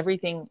real, and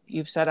everything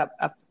you've set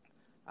up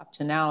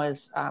to now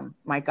is,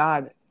 my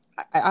God,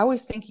 I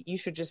always think you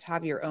should just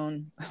have your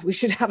own. We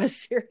should have a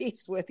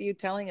series with you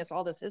telling us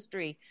all this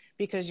history,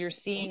 because you're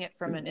seeing it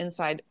from an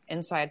inside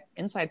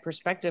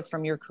perspective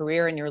from your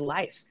career and your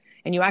life,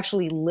 and you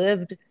actually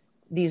lived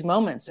these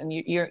moments, and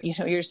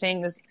you're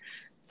saying this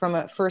from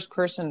a first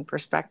person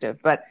perspective.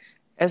 But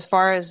as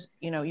far as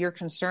you're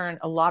concerned,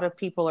 a lot of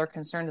people are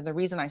concerned, and the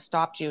reason I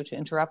stopped you to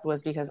interrupt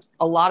was because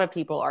a lot of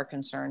people are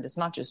concerned. It's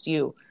not just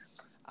you,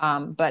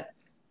 but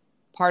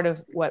part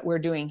of what we're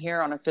doing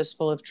here on A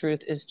Fistful of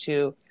Truth is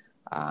to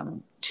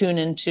tune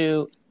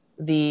into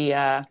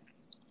the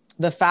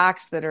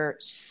facts that are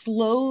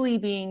slowly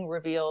being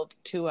revealed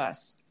to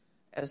us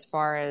as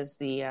far as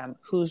the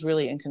who's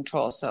really in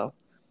control. So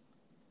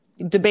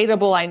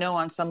debatable, I know,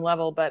 on some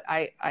level, but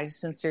I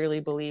sincerely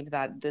believe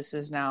that this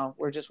is now,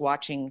 we're just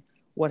watching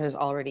what has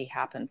already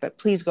happened. But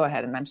please go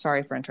ahead, and I'm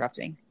sorry for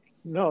interrupting.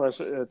 No, it's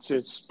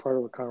part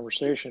of the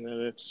conversation,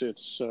 and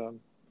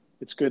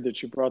it's good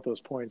that you brought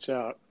those points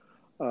out.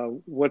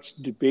 What's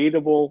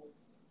debatable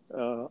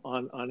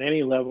on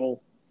any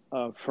level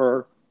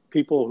for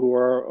people who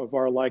are of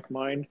our like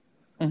mind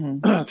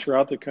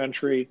throughout the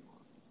country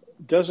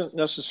doesn't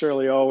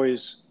necessarily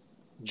always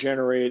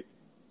generate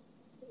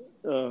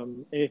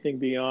anything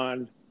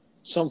beyond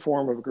some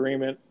form of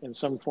agreement and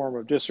some form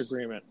of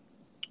disagreement.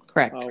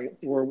 Correct.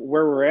 Where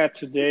we're at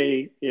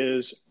today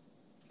is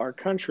our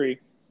country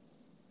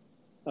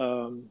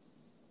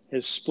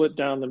is split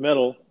down the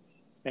middle,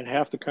 and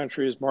half the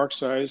country is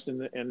Marxized,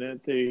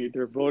 and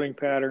their voting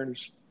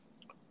patterns,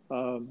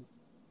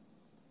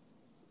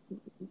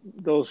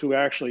 those who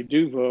actually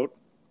do vote,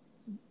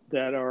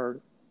 that are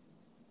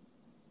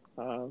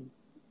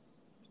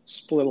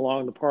split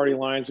along the party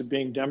lines of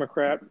being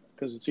Democrat,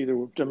 because it's either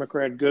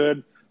Democrat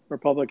good,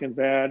 Republican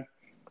bad.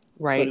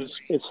 Right. But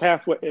it's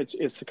halfway.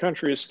 It's the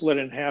country is split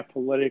in half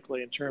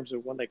politically in terms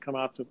of when they come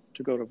out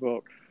to go to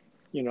vote.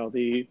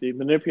 The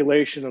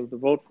manipulation of the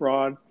vote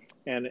fraud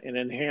and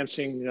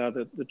enhancing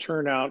the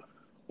turnout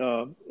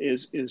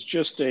is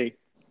just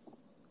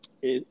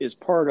is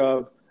part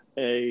of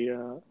a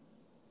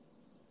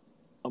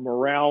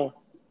morale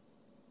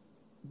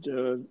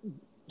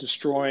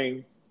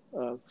destroying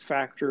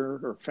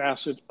factor or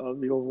facet of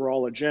the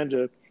overall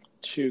agenda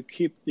to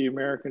keep the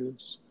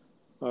Americans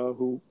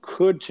who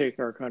could take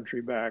our country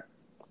back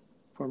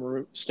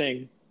from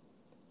staying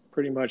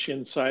pretty much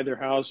inside their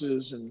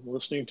houses and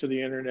listening to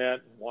the internet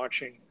and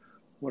watching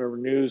whatever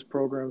news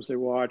programs they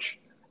watch,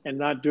 and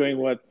not doing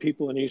what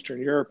people in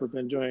Eastern Europe have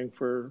been doing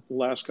for the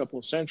last couple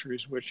of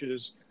centuries, which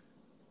is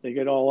they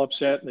get all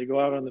upset and they go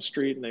out on the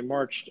street and they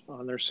march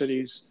on their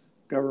cities'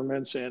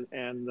 governments, and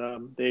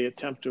they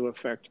attempt to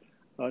affect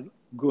a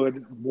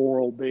good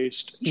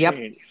moral-based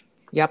change.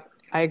 Yep,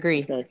 I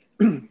agree. Okay.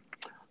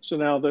 So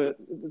now the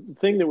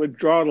thing that would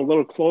draw it a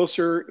little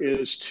closer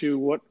is to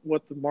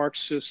what the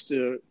Marxist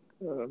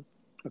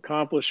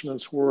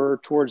accomplishments were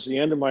towards the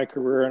end of my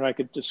career, and I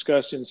could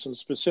discuss in some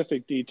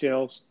specific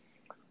details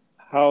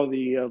how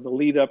the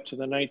lead up to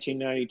the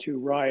 1992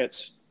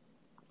 riots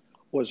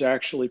was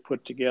actually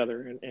put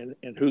together,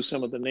 and who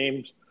some of the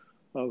names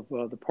of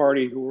the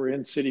party who were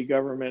in city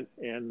government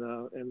and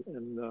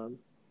the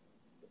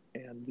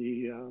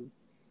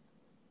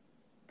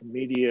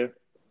media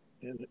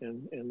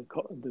and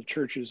the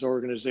church's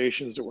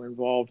organizations that were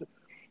involved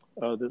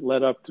that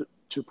led up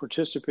to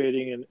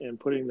participating and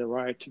putting the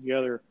riot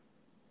together.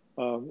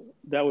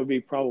 That would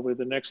be probably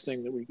the next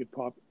thing that we could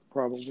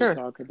probably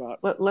talk about.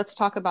 Let's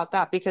talk about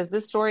that, because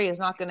this story is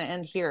not going to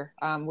end here.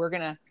 We're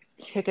going to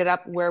pick it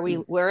up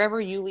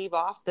wherever you leave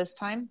off this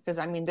time, because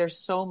I mean, there's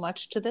so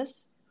much to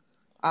this.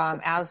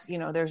 As you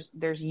know,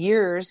 there's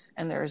years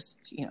and there's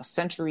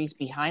centuries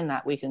behind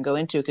that we can go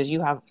into, because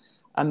you have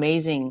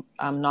amazing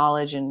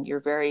knowledge, and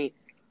you're very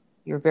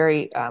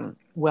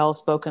well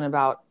spoken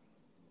about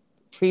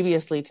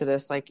previously to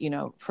this, like,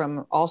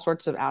 from all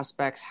sorts of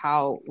aspects,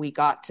 how we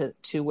got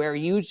to where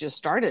you just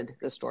started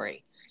the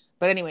story.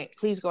 But anyway,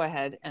 please go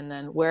ahead. And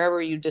then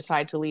wherever you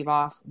decide to leave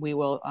off, we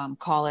will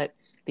call it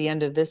the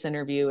end of this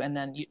interview. And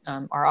then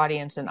our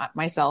audience and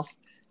myself,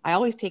 I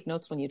always take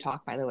notes when you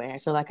talk, by the way. I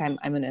feel like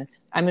I'm in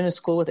a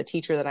school with a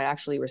teacher that I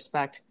actually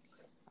respect.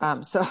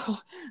 So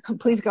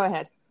please go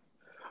ahead.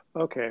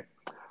 Okay.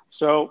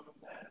 So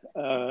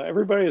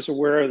everybody is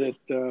aware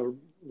that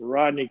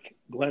Rodney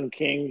Glenn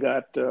King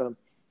got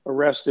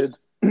arrested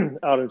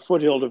out in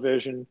Foothill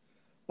Division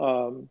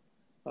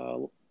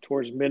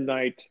towards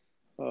midnight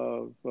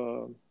of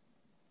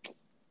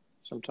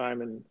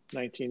sometime in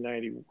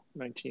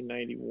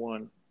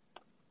 1991.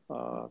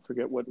 I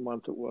forget what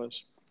month it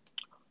was.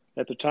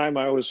 At the time,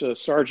 I was a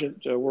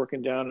sergeant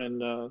working down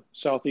in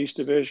Southeast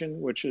Division,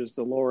 which is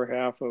the lower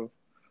half of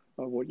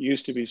what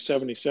used to be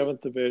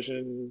 77th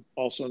Division,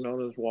 also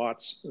known as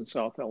Watts in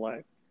South LA.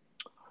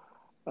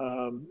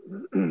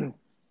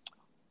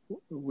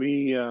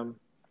 We,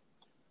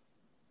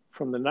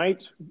 from the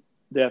night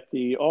that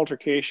the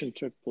altercation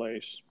took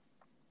place,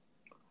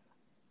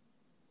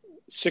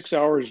 6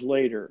 hours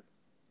later,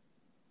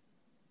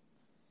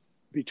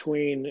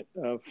 between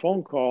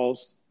phone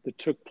calls that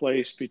took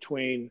place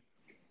between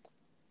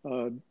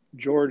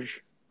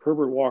George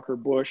Herbert Walker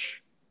Bush,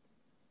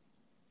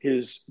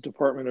 his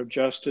Department of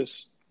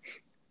Justice,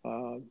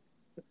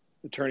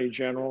 Attorney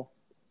General,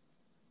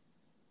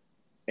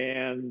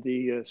 and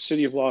the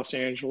City of Los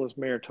Angeles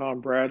Mayor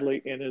Tom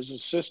Bradley and his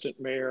assistant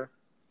mayor,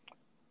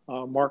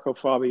 Marco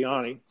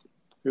Fabiani,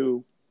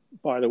 who,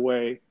 by the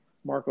way,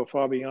 Marco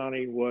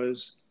Fabiani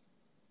was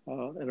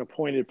an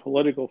appointed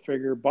political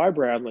figure by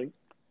Bradley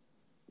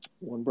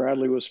when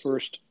Bradley was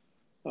first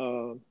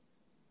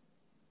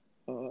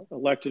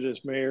elected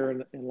as mayor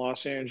in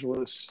Los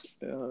Angeles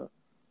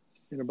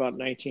in about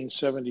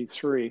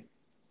 1973.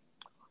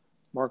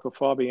 Marco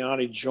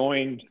Fabiani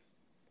joined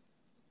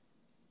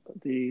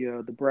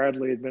the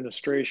Bradley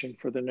administration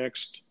for the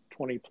next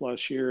 20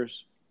 plus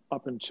years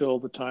up until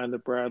the time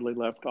that Bradley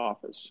left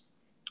office.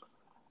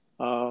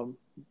 Mr.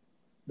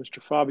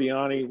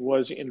 Fabiani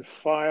was in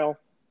file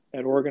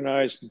at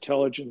Organized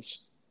Intelligence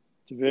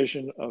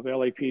Division of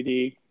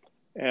LAPD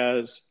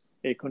as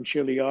a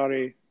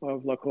consigliere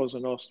of La Cosa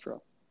Nostra.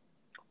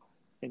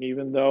 And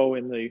even though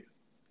in the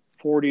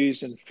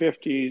 40s and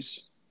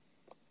 50s,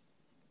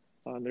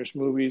 there's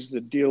movies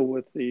that deal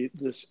with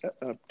this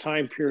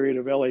time period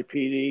of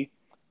LAPD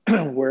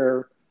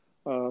where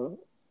the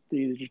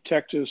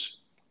detectives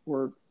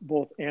were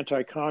both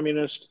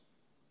anti-communist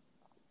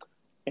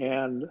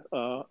and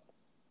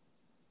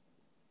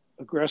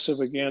aggressive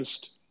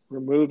against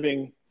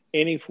removing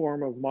any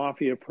form of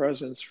mafia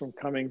presence from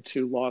coming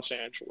to Los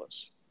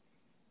Angeles,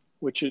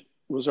 which it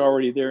was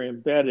already there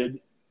embedded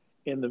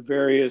in the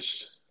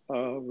various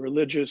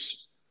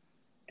religious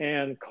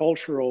and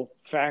cultural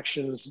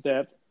factions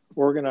that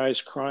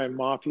organized crime,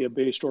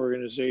 mafia-based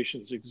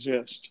organizations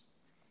exist.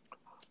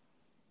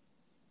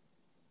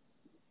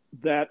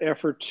 That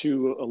effort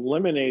to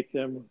eliminate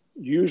them,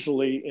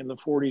 usually in the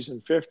 40s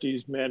and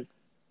 50s, meant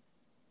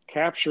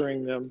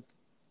capturing them,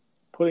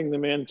 putting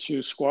them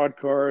into squad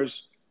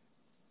cars,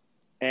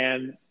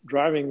 and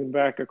driving them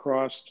back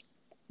across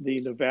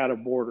the Nevada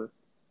border.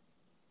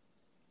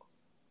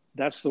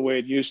 That's the way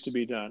it used to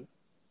be done.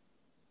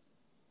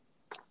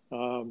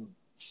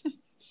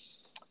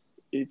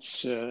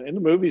 It's in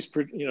the movies,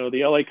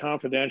 the LA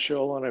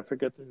Confidential, and I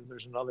forget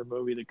there's another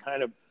movie that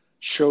kind of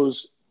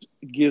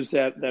gives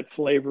that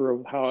flavor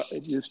of how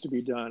it used to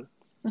be done.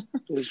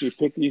 Is you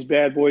pick these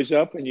bad boys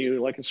up and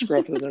you, like a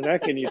scruff of the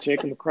neck, and you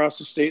take them across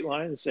the state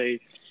line and say,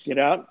 get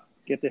out,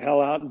 get the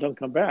hell out, and don't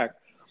come back.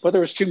 But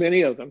there was too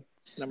many of them,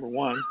 number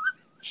one.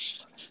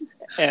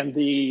 And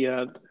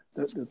the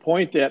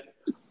point that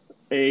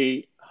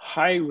a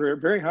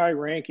very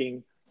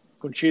high-ranking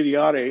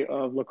consigliere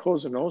of La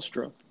Cosa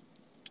Nostra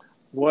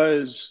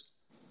was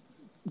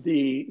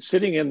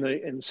sitting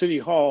in City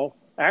Hall,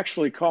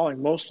 actually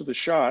calling most of the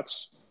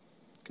shots,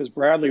 because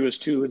Bradley was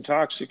too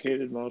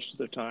intoxicated most of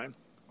the time.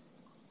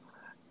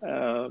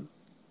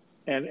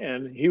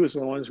 And he was the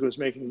one who was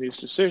making these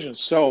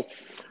decisions. So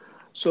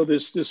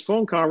this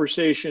phone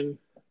conversation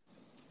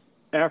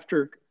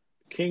after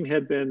King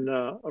had been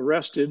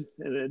arrested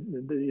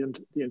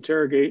and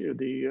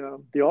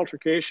the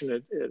altercation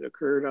had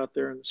occurred out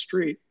there in the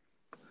street,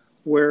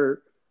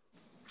 where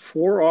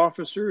 4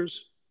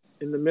 officers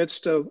in the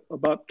midst of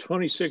about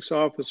 26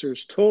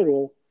 officers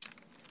total,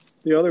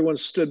 the other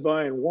ones stood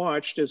by and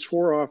watched as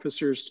 4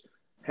 officers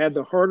had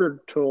the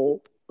harder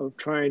toll of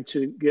trying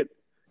to get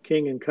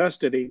King in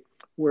custody,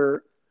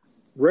 where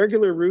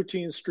regular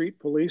routine street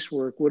police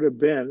work would have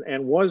been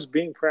and was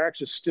being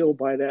practiced still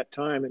by that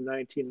time in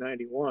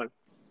 1991,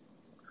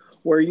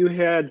 where you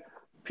had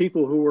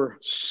people who were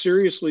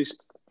seriously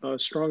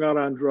strung out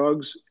on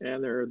drugs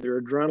and their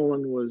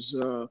adrenaline was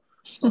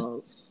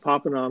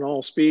popping on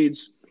all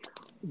speeds,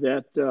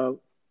 that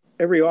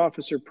every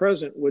officer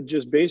present would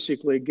just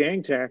basically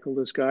gang tackle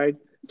this guy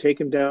take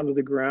him down to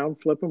the ground,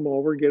 flip him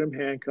over, get him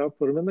handcuffed,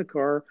 put him in the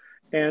car,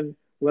 and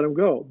let him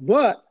go.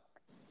 But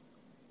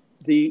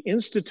the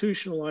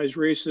institutionalized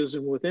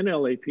racism within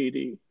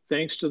LAPD,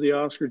 thanks to the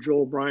Oscar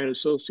Joel Bryant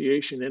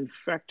Association,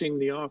 infecting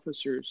the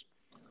officers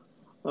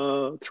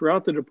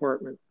throughout the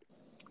department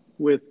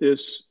with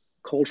this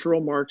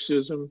cultural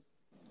Marxism,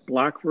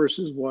 black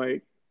versus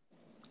white,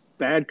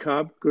 bad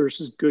cop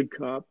versus good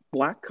cop,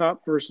 black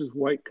cop versus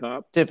white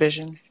cop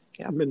division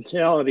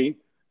mentality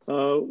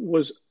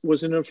was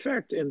in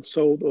effect. And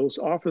so those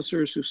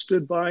officers who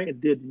stood by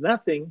and did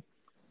nothing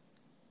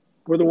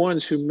were the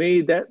ones who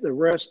made that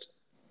arrest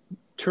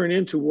turn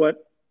into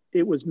what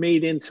it was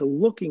made into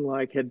looking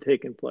like had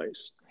taken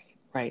place.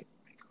 Right.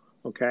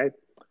 Okay.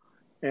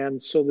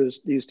 And so there's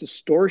these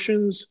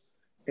distortions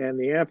and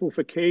the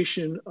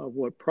amplification of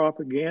what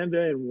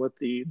propaganda and what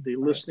the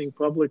listening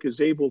public is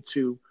able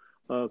to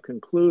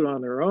conclude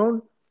on their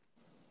own.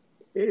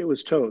 It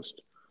was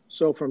toast.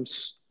 So from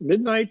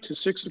midnight to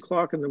 6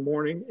 o'clock in the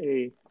morning,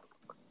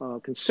 a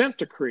consent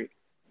decree,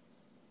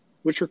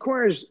 which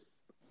requires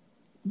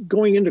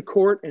going into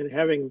court and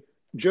having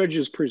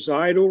judges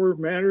preside over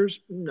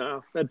matters.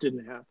 No, that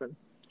didn't happen.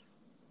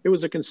 It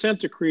was a consent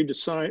decree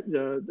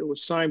that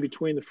was signed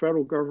between the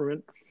federal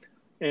government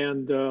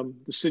and the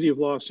city of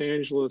Los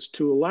Angeles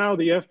to allow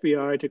the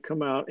FBI to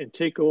come out and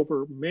take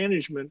over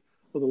management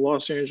of the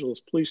Los Angeles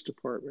Police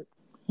Department,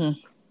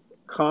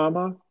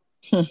 comma,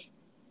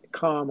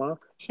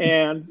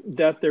 and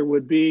that there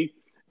would be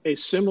a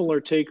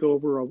similar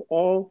takeover of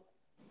all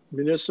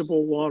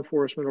municipal law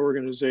enforcement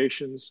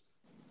organizations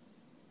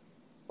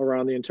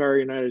around the entire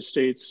United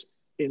States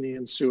in the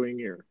ensuing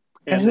year.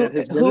 And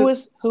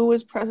who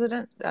was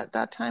president at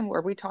that time?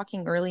 Were we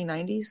talking early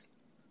 90s?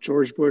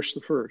 George Bush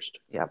the first.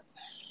 Yep.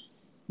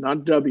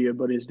 Not W,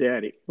 but his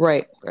daddy.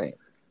 Right.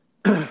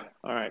 All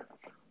right.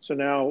 So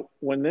now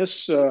when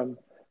this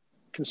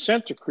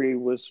consent decree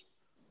was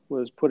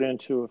put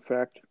into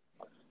effect,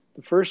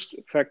 the first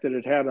effect that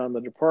it had on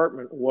the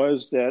department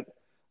was that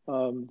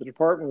the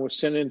department was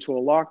sent into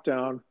a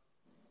lockdown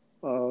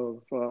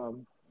of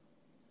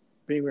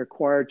being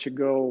required to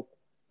go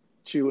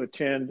to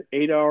attend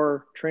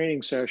 8-hour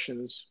training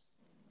sessions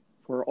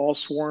for all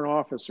sworn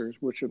officers,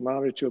 which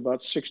amounted to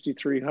about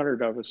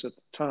 6,300 of us at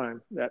the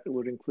time. That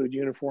would include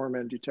uniform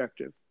and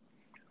detective,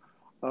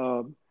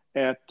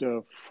 at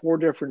 4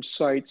 different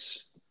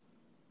sites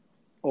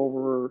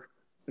over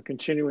a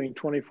continuing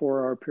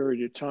 24-hour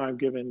period of time,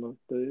 given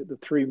the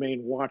 3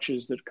 main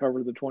watches that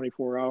cover the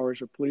 24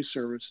 hours of police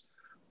service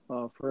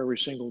for every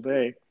single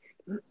day.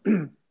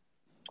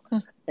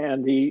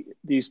 And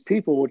these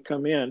people would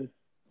come in,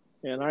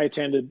 and I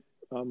attended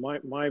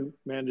my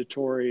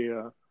mandatory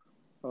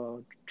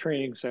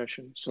training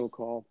session,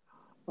 so-called,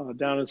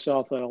 down in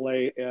South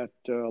LA at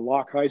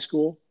Locke High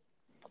School.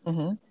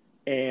 Mm-hmm.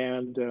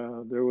 And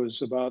there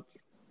was about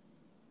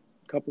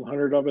a couple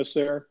hundred of us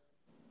there.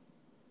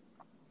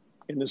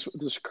 And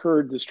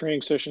this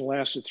training session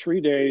lasted 3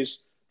 days,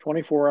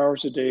 24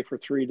 hours a day for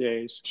 3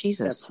 days.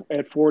 Jesus.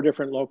 At 4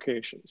 different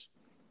locations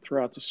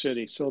throughout the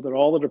city, so that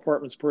all the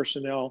department's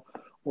personnel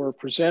were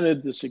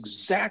presented this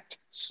exact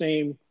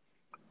same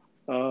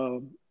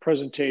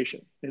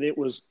presentation. And it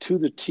was to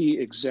the T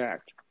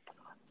exact,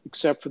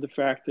 except for the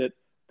fact that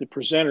the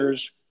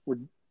presenters were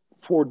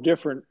 4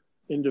 different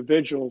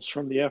individuals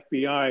from the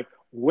FBI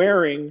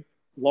wearing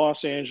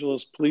Los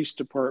Angeles Police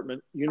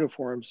Department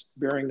uniforms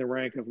bearing the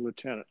rank of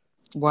lieutenant.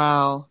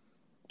 Wow.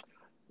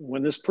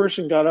 When this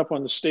person got up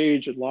on the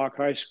stage at Locke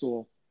High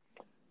School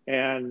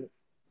and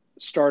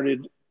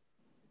started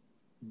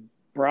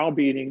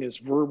browbeating us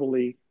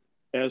verbally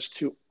as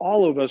to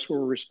all of us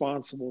were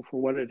responsible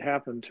for what had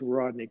happened to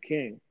Rodney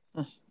King,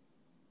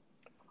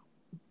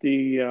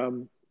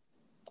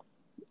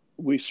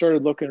 we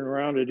started looking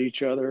around at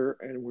each other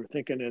and we're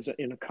thinking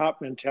in a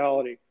cop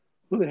mentality,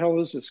 who the hell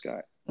is this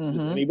guy? Mm-hmm.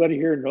 Does anybody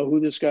here know who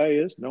this guy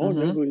is? No one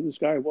knew who this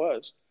guy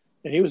was.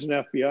 And he was an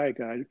FBI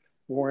guy,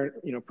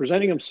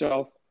 presenting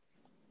himself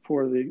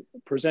for the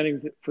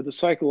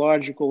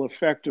psychological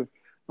effect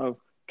of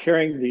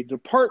carrying the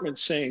department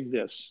saying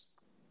this.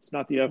 It's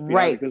not the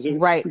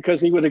FBI, because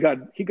he would have got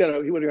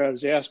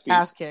his ass beat.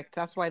 Ass kicked.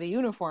 That's why the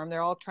uniform.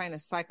 They're all trying to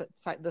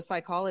the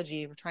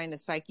psychology of trying to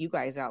psych you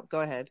guys out.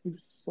 Go ahead.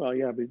 Well,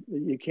 yeah, but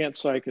you can't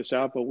psych us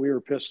out. But we were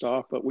pissed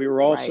off. But we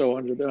were also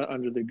under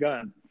the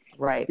gun,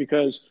 right?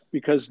 Because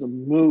the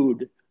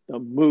mood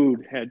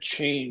had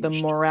changed. The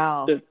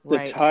morale,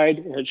 the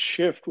tide had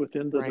shifted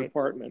within the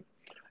department,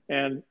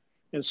 and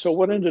so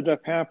what ended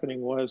up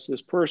happening was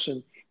this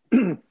person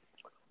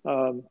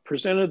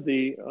presented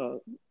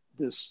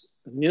this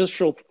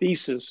initial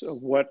thesis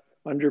of what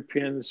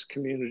underpins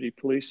community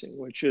policing,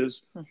 which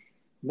is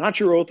not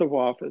your oath of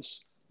office,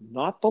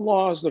 not the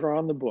laws that are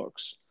on the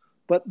books,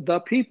 but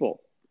the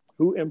people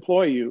who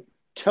employ you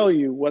tell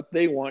you what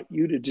they want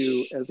you to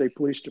do as a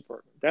police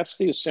department. That's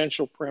the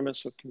essential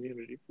premise of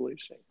community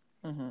policing.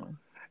 Mm-hmm.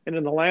 And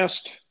in the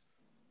last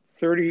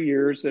 30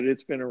 years that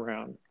it's been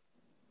around,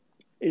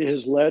 it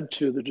has led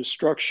to the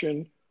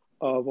destruction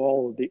of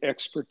all of the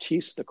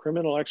expertise, the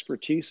criminal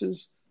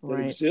expertises that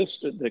Right.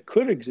 existed, that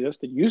could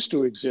exist, that used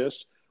to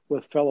exist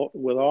with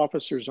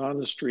officers on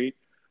the street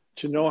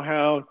to know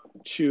how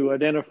to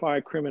identify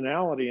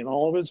criminality in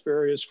all of its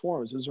various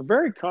forms. It's a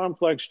very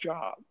complex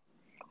job,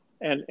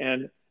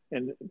 and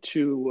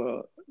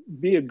to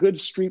be a good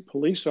street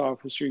police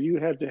officer, you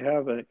had to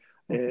have an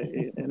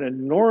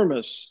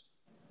enormous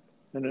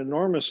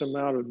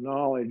amount of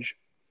knowledge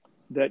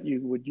that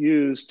you would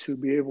use to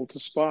be able to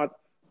spot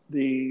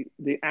the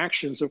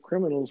actions of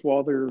criminals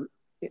while they're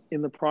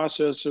in the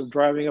process of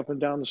driving up and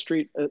down the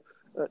street,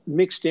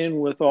 mixed in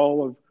with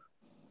all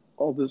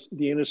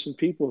the innocent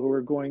people who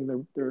are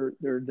going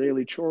their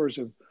daily chores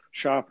of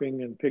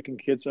shopping and picking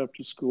kids up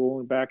to school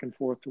and back and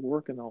forth to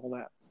work and all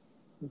that.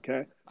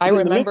 Okay. I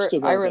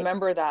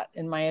remember that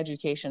in my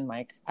education,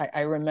 Mike.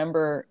 I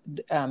remember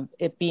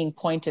it being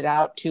pointed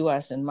out to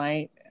us in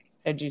my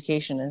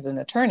education as an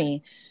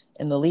attorney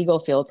in the legal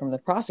field from the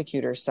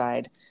prosecutor's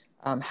side,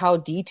 how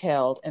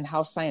detailed and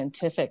how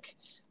scientific,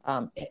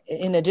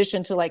 in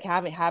addition to like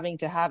having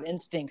to have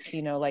instincts,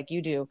 like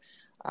you do,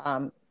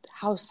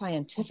 how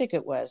scientific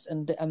it was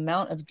and the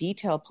amount of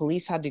detail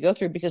police had to go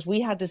through, because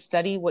we had to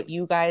study what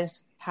you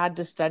guys had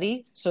to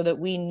study so that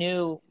we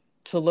knew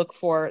to look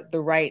for the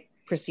right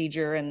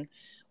procedure. And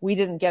we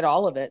didn't get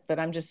all of it, but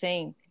I'm just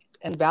saying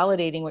and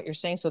validating what you're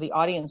saying so the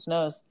audience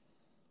knows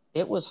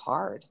it was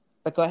hard.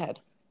 But go ahead.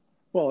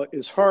 Well,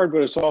 it's hard,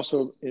 but it's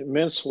also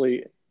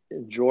immensely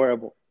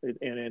enjoyable.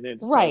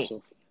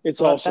 It's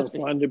also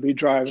fun to be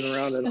driving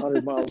around at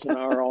 100 miles an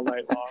hour all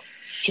night long,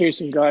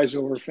 chasing guys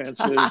over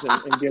fences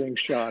and getting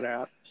shot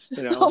at.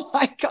 Oh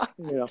my God!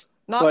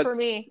 Not for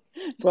me.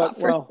 But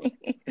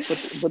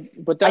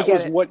that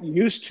was what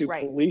used to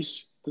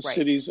police the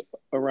cities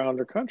around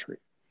the country.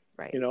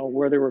 Right.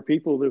 Where there were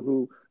people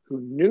who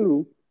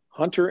knew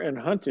hunter and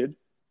hunted.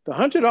 The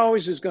hunted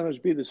always is going to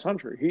be this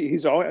hunter.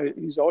 He's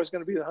always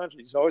going to be the hunter.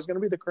 He's always going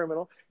to be the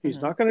criminal.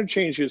 He's not going to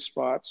change his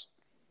spots.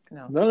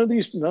 No. None of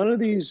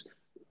these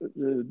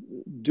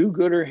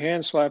do-gooder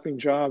hand-slapping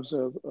jobs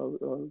of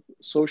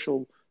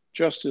social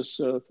justice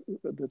that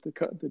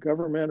the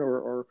government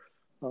or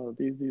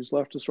these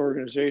leftist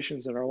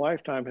organizations in our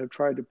lifetime have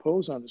tried to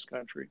impose on this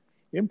country.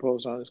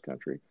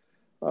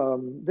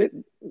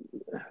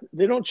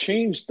 They don't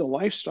change the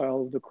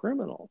lifestyle of the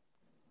criminal.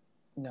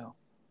 No.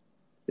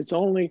 It's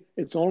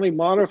only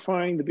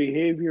modifying the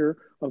behavior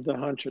of the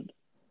hunted,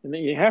 and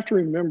you have to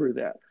remember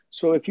that.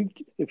 So if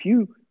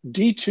you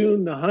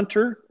detune the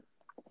hunter,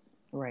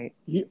 right,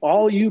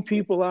 all you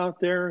people out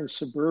there in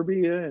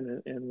suburbia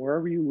and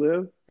wherever you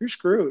live, you're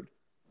screwed.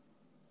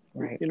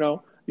 Right.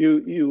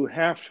 You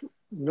have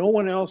no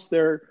one else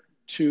there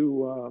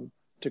to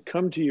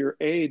come to your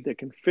aid that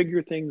can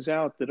figure things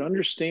out, that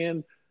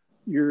understand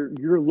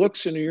your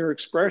looks and your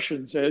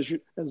expressions as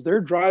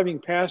they're driving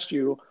past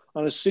you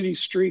on a city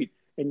street.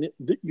 And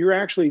you're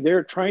actually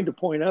there trying to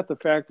point out the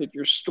fact that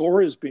your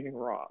store is being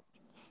robbed.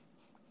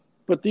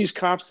 But these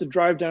cops that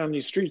drive down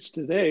these streets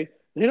today,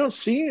 they don't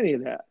see any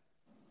of that.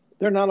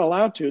 They're not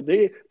allowed to.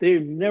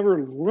 They've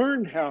never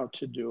learned how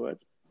to do it.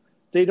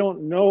 They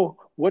don't know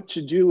what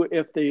to do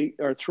if they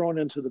are thrown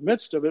into the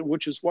midst of it,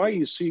 which is why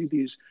you see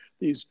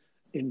these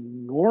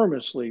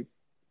enormously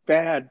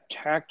bad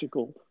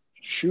tactical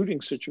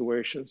shooting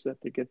situations that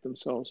they get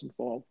themselves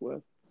involved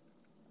with.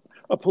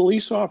 A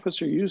police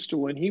officer used to,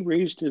 when he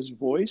raised his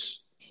voice,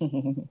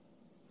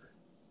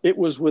 it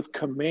was with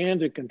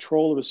command and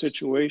control of a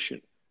situation.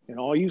 And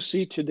all you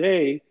see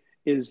today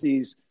is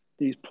these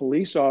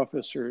police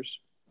officers.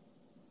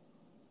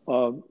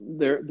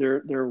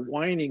 They're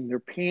whining, they're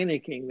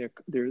panicking,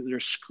 they're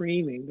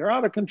screaming, they're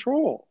out of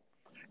control,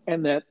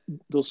 and that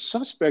those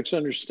suspects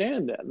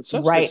understand that. And the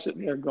suspects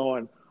sitting there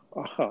going,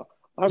 I've got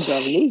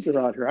a loser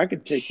out here. I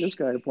could take this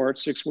guy apart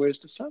 6 ways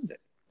to Sunday.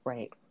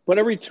 Right. But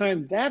every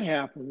time that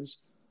happens,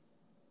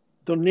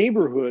 the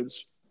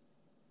neighborhoods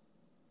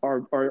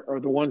are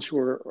the ones who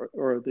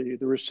are the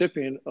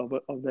recipient of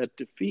that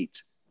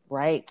defeat.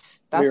 Right.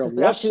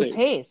 That's who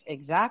pays.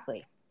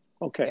 Exactly.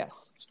 Okay.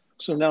 Yes.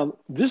 So now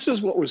this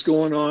is what was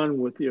going on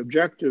with the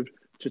objective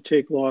to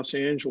take Los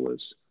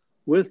Angeles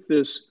with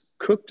this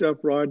cooked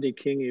up Rodney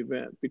King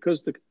event,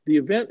 because the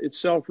event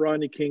itself,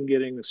 Rodney King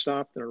getting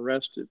stopped and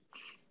arrested,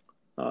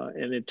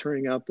 and it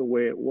turning out the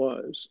way it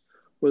was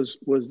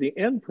the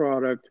end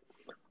product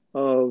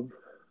of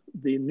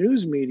the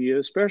news media,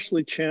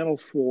 especially Channel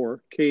 4,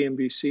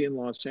 KMBC in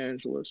Los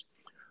Angeles,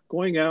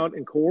 going out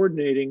and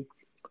coordinating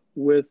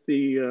with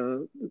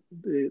a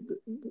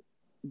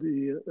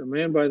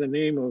man by the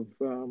name of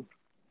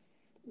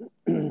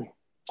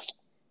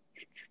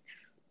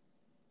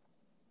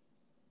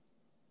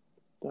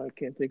I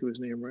can't think of his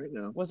name right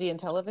now. Was he in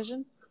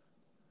television?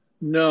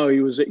 No,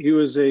 he was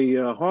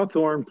a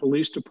Hawthorne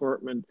Police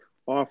Department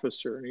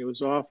officer, and he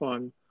was off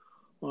on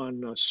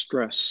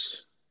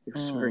stress. He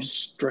was very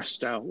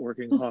stressed out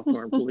working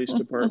Hawthorne Police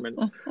Department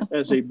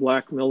as a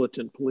black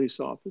militant police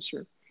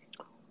officer.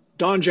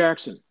 Don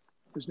Jackson.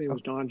 His name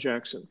was Don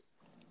Jackson.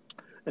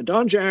 And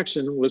Don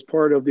Jackson was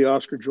part of the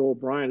Oscar Joel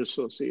Bryant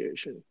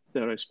Association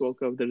that I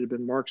spoke of that had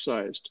been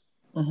Marxized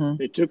Mm-hmm.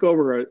 They took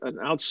over an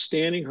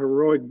outstanding,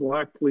 heroic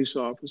black police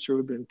officer who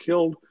had been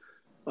killed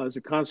as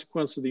a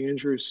consequence of the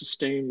injuries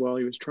sustained while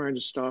he was trying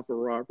to stop a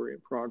robbery in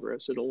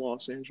progress at a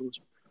Los Angeles,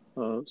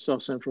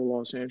 South Central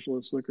Los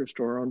Angeles liquor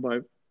store owned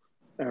by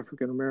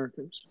African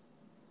Americans.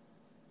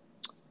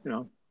 You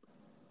know,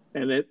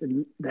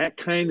 and that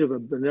kind of a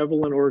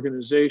benevolent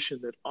organization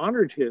that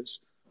honored his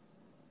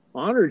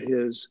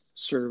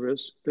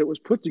service, that was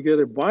put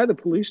together by the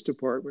police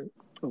department,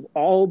 of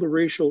all the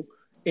racial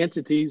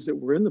entities that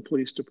were in the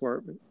police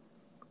department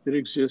that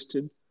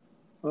existed,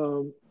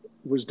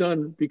 was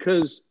done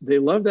because they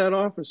loved that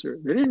officer.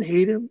 They didn't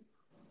hate him.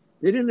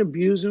 They didn't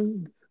abuse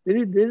him. They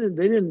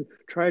didn't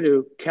try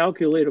to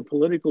calculate a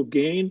political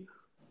gain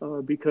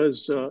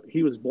because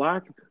he was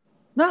black.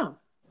 No,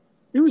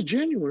 it was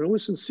genuine. It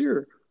was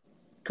sincere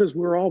because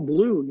we're all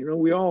blue. You know,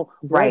 we're all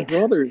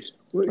brothers.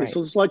 Right. So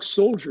it's like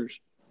soldiers.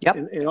 Yep.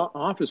 And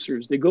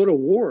officers. They go to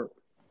war.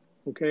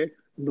 Okay,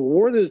 the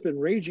war that has been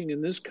raging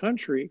in this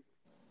country,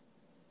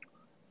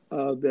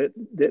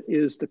 that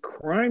is the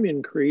crime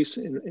increase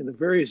in the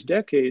various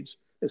decades,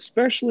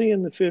 especially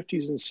in the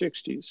 50s and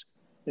 60s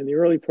and the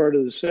early part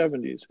of the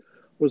 70s,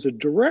 was a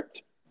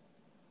direct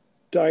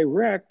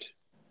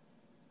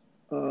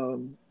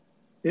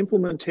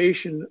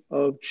implementation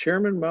of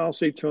Chairman Mao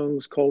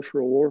Zedong's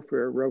cultural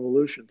warfare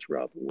revolution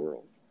throughout the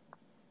world.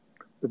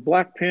 The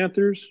Black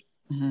Panthers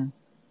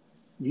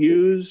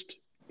used,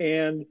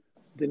 and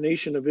the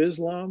Nation of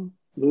Islam,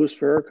 Louis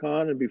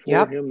Farrakhan, and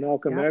before him,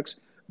 Malcolm X,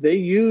 they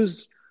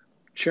used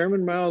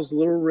Chairman Mao's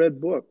Little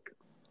Red Book.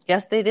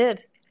 Yes, they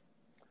did.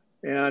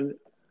 And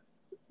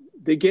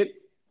they get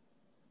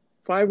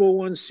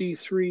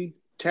 501c3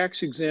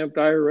 tax-exempt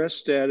IRS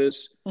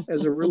status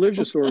as a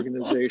religious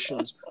organization.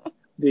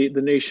 The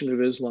Nation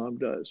of Islam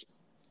does.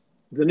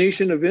 The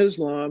Nation of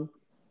Islam,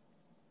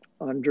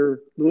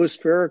 under Louis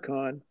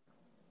Farrakhan,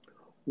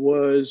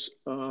 was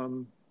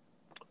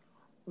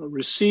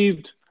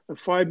received a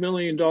 $5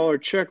 million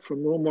check from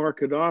Muammar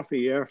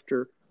Gaddafi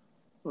after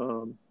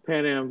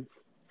Pan Am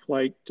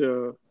flight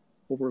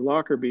over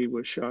Lockerbie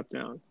was shot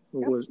down.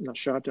 Was not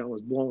shot down,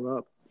 was blown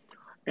up.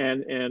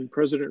 And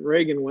President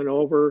Reagan went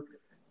over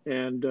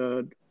and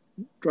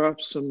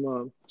dropped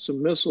some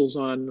missiles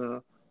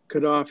on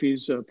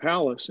Gaddafi's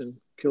palace and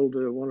killed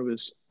one of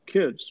his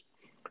kids.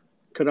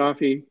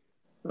 Gaddafi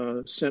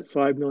sent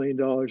 $5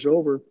 million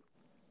over.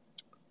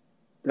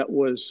 That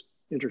was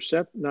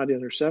not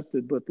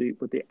intercepted, but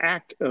the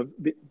act of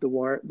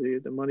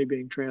the money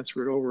being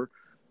transferred over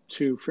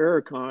to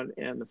Farrakhan,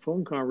 and the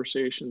phone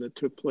conversation that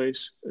took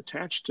place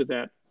attached to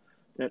that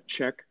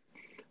check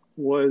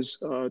was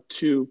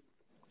to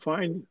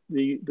find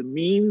the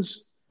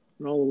means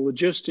and all the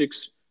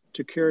logistics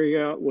to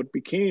carry out what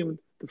became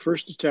the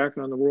first attack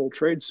on the World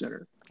Trade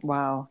Center.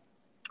 Wow.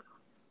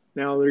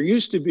 Now there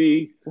used to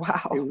be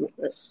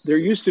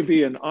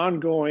an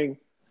ongoing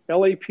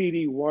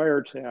LAPD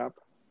wiretap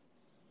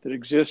that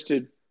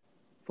existed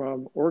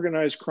from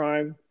organized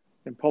crime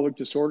and public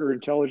disorder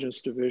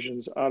intelligence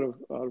divisions out of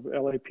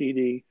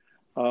LAPD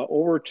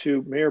over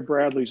to Mayor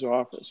Bradley's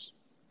office.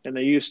 And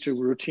they used to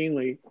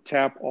routinely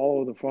tap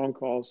all of the phone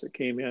calls that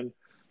came in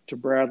to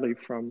Bradley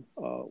from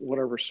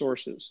whatever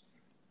sources.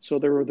 So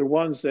there were the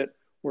ones that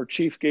where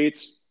Chief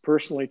Gates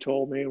personally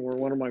told me, and where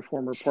one of my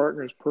former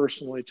partners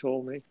personally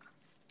told me,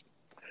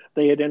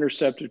 they had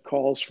intercepted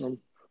calls from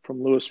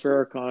Louis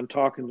Farrakhan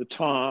talking to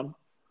Tom,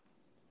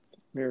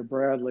 Mayor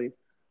Bradley,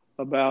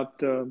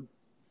 about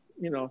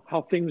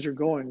how things are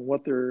going,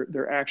 what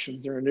their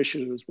actions, their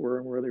initiatives were,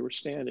 and where they were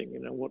standing.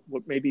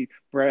 What maybe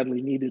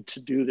Bradley needed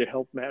to do to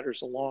help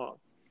matters along.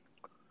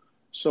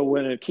 So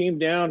when it came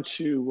down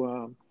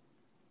to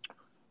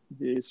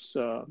this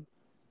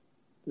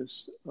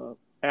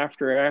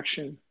after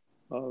action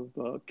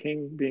of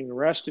King being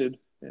arrested,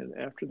 and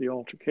after the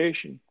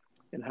altercation,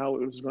 and how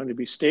it was going to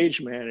be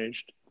stage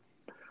managed,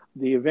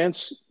 the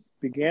events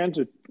began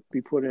to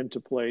be put into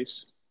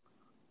place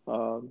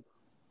for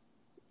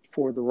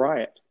the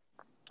riot.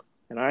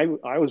 And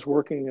I was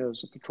working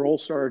as a patrol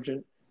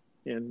sergeant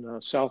in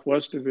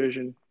Southwest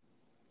Division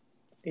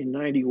in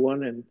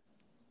 91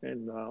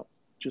 and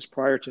just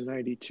prior to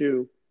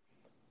 92,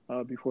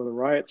 before the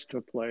riots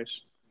took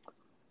place.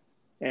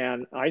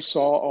 And I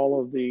saw all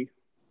of the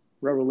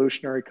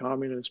Revolutionary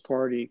Communist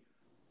Party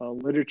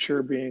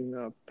literature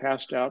being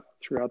passed out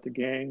throughout the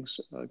gang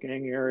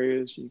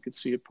areas. You could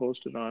see it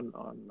posted on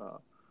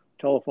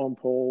telephone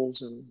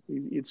poles, and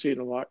you'd see it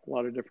in a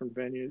lot of different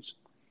venues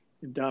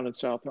down in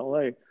South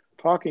LA,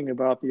 talking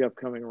about the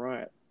upcoming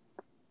riot.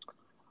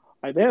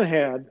 I then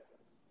had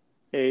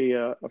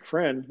a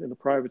friend in the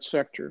private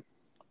sector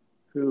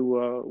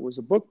who was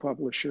a book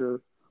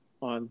publisher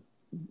on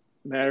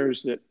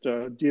matters that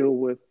deal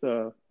with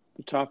the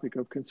topic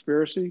of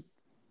conspiracy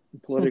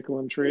and political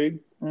intrigue.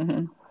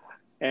 Mm-hmm.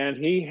 And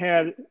he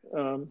had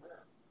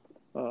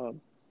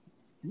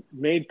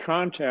made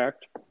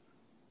contact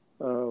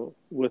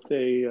with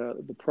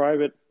the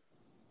private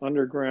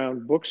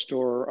underground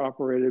bookstore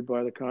operated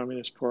by the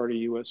Communist Party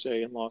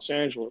USA in Los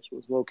Angeles. It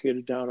was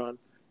located down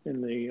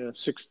in the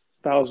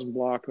 6,000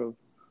 block of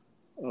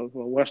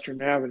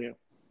Western Avenue.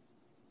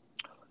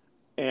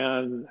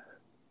 And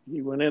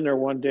he went in there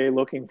one day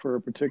looking for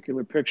a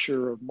particular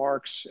picture of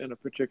Marx and a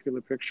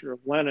particular picture of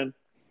Lenin.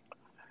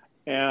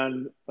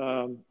 And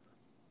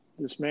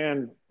this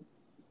man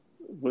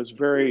was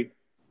very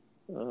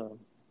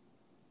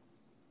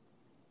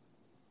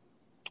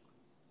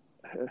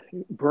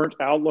burnt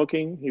out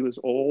looking. He was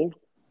old.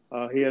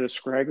 He had a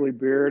scraggly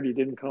beard. He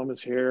didn't comb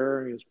his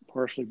hair. He was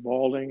partially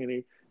balding, and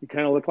he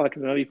kind of looked like a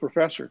nutty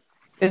professor.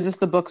 Is this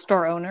the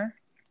bookstore owner?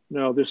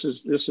 No, this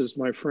is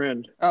my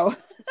friend. Oh,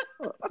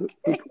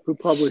 who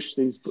published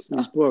these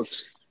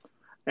books,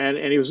 and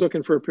he was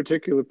looking for a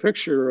particular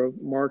picture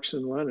of Marx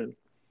and Lenin.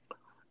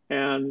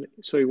 And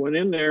so he went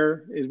in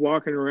there. He's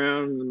walking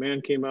around, and the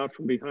man came out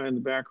from behind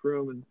the back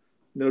room and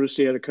noticed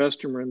he had a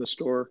customer in the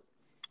store.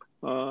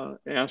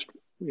 Asked,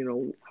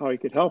 how he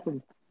could help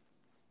him.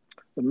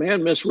 The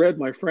man misread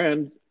my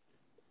friend,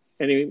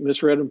 and he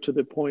misread him to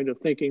the point of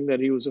thinking that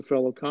he was a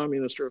fellow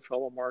communist or a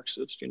fellow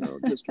Marxist,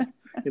 just,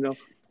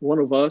 one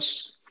of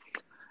us.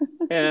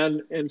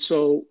 And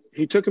so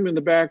he took him in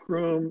the back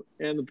room,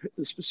 and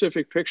the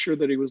specific picture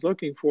that he was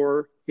looking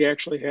for, he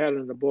actually had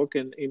in a book,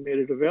 and he made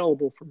it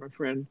available for my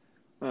friend,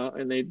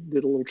 and they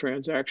did a little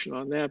transaction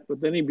on that.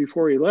 But then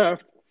before he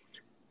left,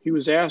 he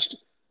was asked,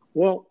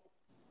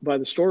 by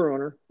the store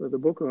owner, or the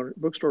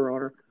bookstore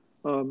owner,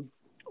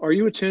 are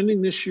you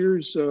attending this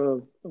year's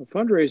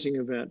fundraising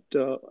event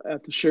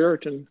at the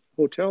Sheraton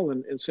Hotel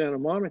in Santa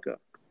Monica?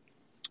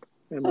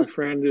 And my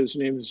friend, his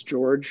name is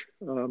George.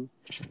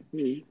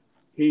 He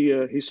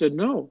said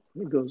no.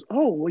 He goes,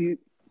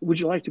 would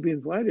you like to be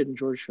invited? And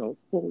George said,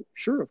 well,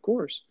 sure, of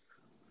course.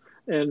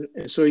 And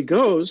so he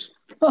goes.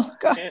 Oh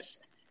gosh.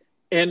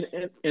 And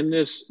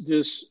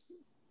this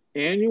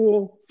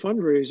annual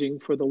fundraising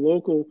for the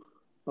local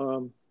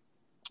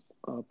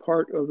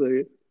part of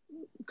the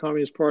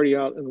Communist Party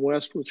out in the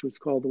West, which was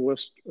called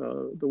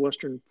the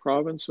Western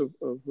Province of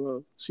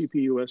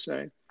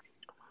CPUSA.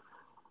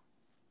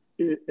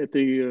 At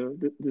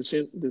this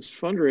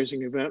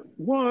fundraising event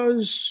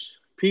was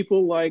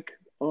people like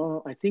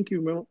I think you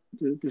remember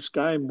this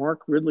guy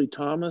Mark Ridley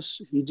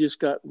Thomas. He just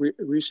got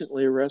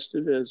recently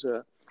arrested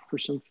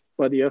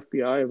by the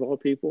FBI of all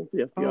people.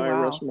 The FBI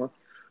arrested him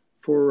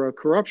for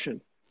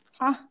corruption.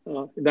 Huh.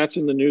 That's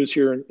in the news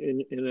here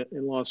in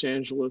Los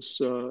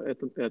Angeles at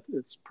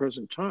its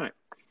present time.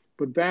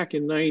 But back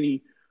in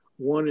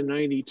 91 and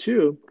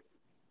 92,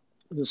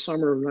 in the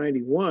summer of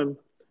 91,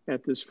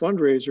 at this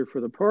fundraiser for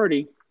the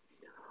party,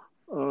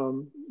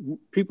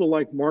 people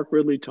like Mark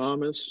Ridley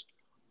Thomas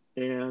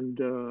and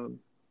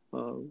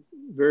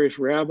various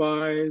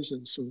rabbis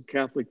and some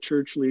Catholic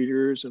Church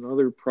leaders and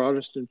other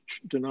Protestant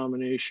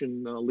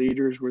denomination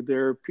leaders were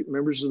there.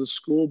 Members of the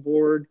school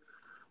board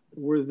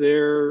were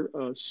there.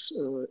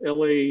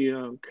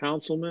 LA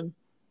councilmen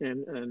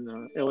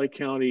and LA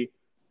County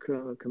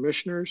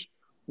commissioners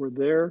were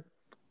there.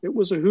 It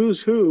was a who's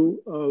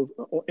who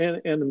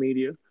and the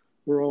media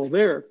were all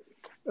there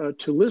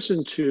to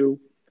listen to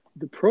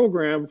the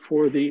program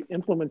for the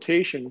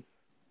implementation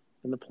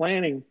and the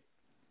planning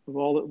of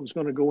all that was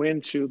going to go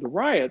into the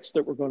riots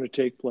that were going to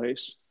take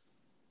place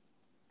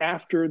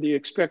after the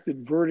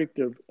expected verdict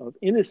of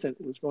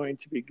innocent was going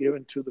to be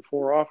given to the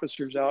 4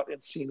 officers out in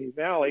Simi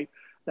Valley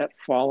that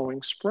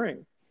following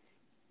spring.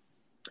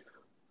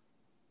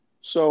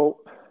 So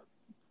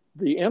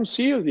the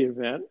MC of the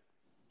event,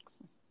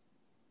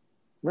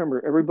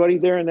 remember, everybody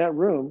there in that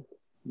room,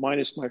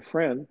 minus my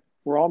friend,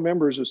 were all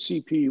members of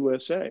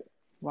CPUSA.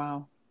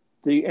 Wow.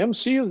 The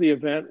MC of the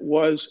event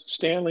was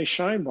Stanley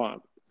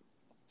Scheinbaum.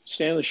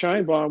 Stanley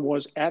Scheinbaum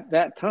was, at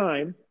that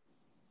time,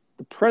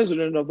 the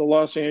president of the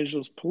Los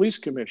Angeles Police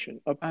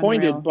Commission,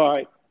 appointed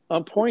by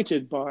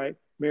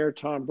Mayor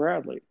Tom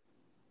Bradley.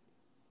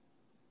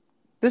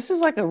 This is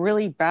like a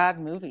really bad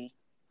movie.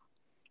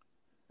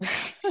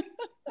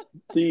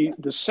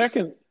 The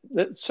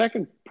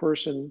second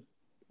person,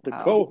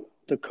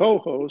 the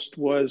co-host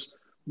was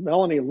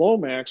Melanie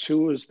Lomax,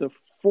 who was the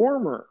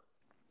former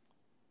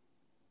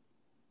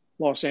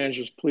Los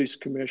Angeles Police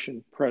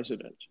Commission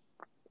president.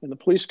 And the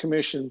police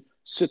commission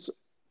sits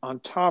on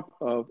top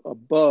of,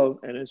 above,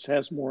 and it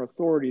has more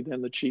authority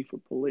than the chief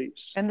of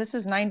police. And this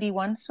is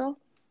 91 still?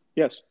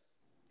 Yes.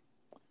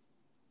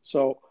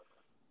 So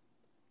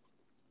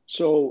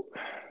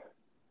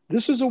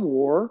this is a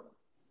war,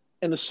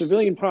 and the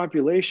civilian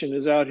population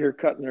is out here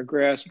cutting their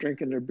grass,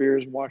 drinking their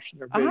beers, and watching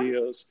their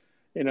videos,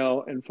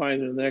 and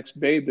finding the next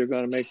babe they're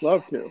going to make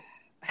love to.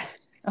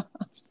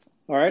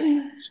 All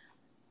right?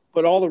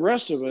 But all the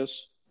rest of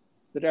us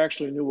that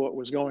actually knew what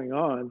was going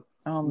on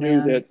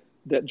knew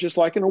that just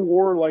like in a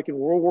war, like in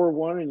World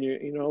War I, and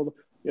you know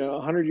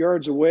 100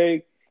 yards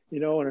away,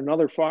 in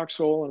another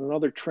foxhole and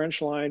another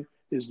trench line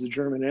is the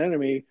German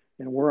enemy,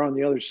 and we're on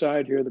the other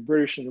side here, the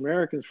British and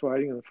Americans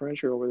fighting, and the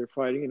French are over there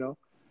fighting,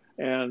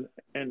 and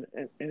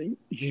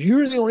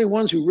you're the only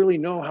ones who really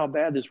know how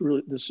bad this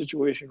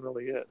situation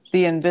really is.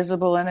 The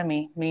invisible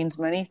enemy means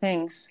many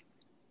things.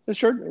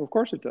 Certainly, of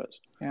course it does.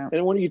 Yeah.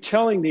 And when you're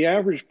telling the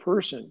average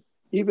person,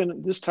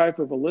 even this type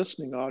of a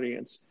listening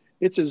audience,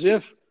 it's as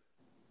if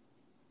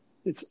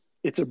it's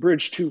it's a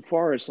bridge too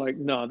far. It's like,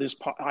 no,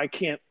 I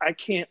can't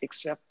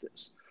accept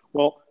this.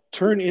 Well,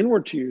 turn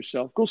inward to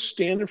yourself. Go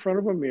stand in front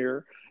of a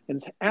mirror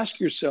and ask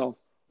yourself,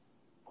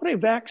 what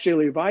have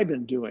I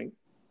been doing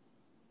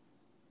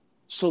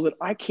so that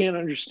I can't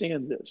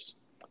understand this?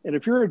 And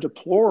if you're a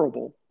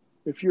deplorable,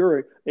 if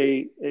you're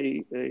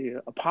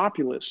a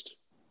populist,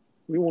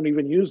 we won't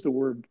even use the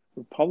word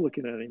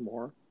Republican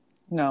anymore.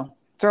 No,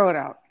 throw it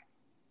out.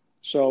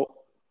 So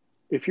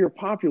if you're a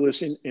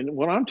populist, and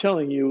what I'm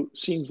telling you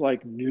seems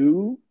like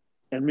new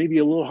and maybe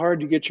a little hard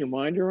to get your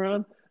mind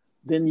around,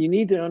 then you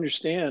need to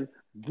understand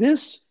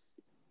this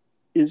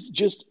is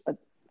just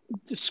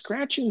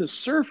scratching the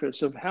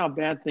surface of how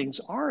bad things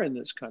are in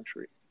this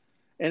country.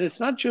 And it's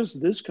not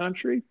just this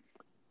country.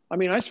 I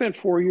mean, I spent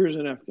 4 years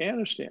in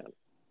Afghanistan.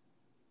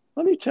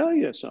 Let me tell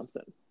you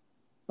something.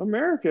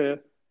 America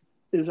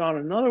is on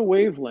another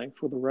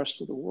wavelength with the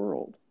rest of the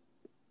world.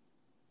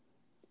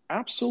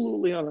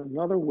 Absolutely on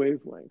another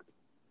wavelength.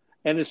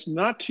 And it's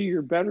not to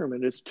your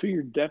betterment, it's to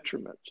your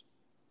detriment.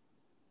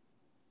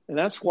 And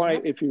that's why,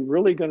 if you're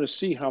really going to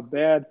see how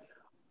bad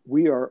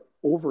we are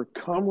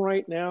overcome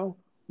right now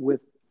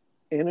with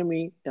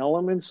enemy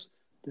elements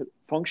that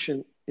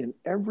function in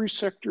every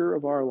sector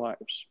of our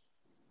lives,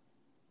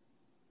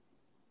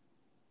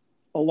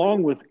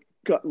 along with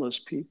gutless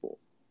people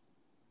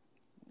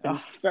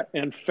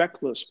and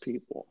feckless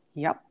people.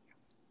 Yep.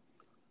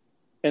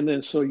 And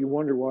then so you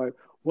wonder why,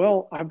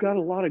 well, I've got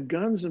a lot of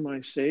guns in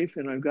my safe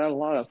and I've got a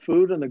lot of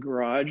food in the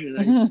garage.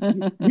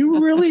 And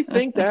you really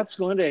think that's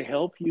going to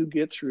help you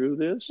get through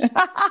this?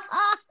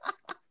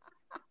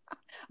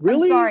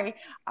 Really?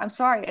 I'm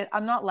sorry.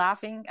 I'm not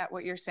laughing at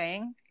what you're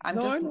saying. I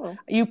know.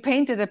 You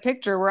painted a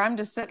picture where I'm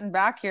just sitting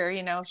back here,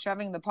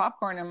 shoving the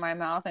popcorn in my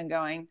mouth and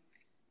going,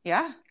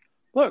 yeah.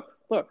 Look,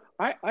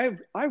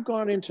 I've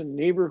gone into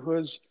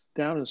neighborhoods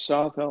down in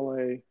South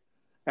LA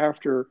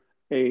after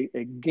a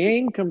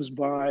gang comes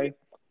by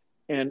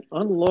and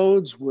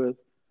unloads with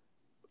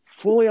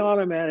fully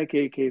automatic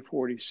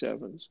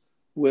AK-47s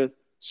with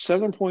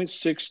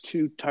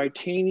 7.62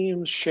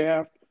 titanium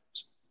shaft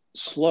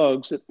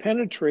slugs that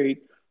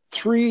penetrate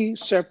 3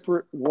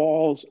 separate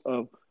walls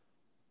of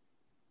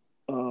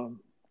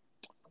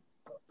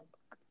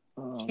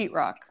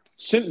sheetrock.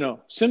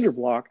 Cinder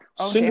block.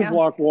 Cinder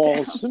block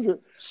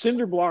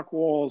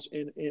walls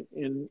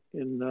in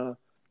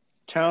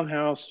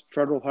townhouse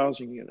federal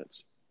housing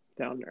units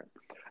down there,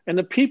 and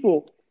the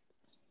people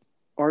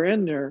are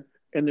in there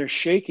and they're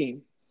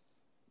shaking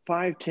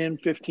 5, 10,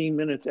 15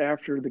 minutes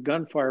after the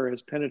gunfire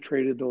has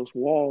penetrated those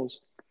walls,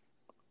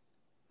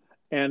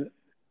 and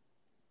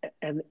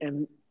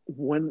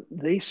when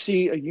they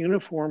see a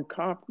uniformed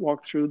cop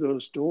walk through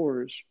those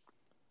doors,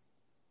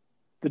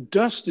 the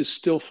dust is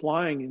still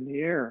flying in the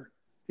air.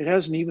 It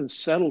hasn't even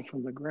settled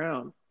from the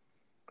ground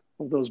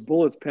of those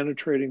bullets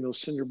penetrating those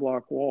cinder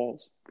block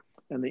walls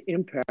and the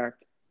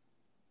impact.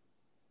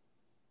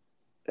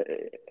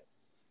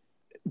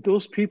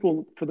 Those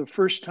people, for the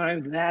first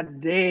time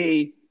that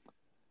day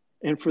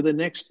and for the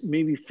next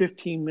maybe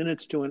 15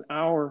 minutes to an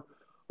hour,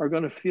 are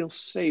going to feel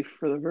safe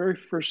for the very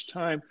first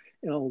time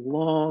in a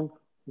long,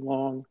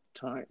 long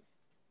time.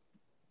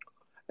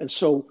 And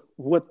so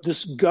what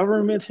this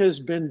government has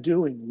been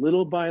doing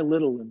little by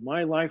little in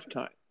my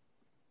lifetime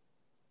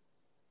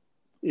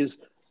is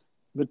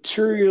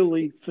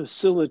materially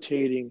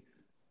facilitating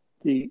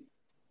the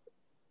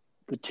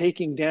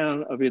taking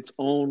down of its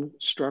own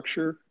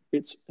structure,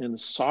 and the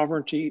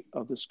sovereignty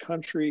of this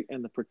country,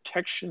 and the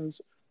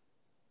protections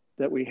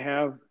that we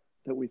have,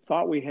 that we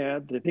thought we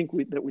had,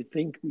 that we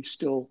think we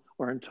still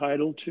are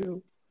entitled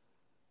to.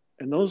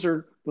 And those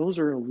are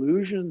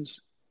illusions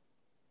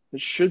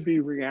that should be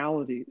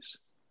realities.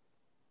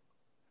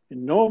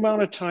 And no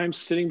amount of time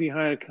sitting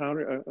behind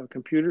a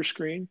computer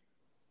screen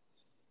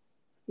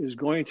is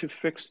going to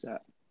fix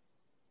that.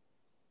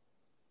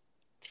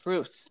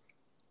 Truth.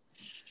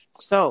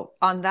 So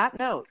on that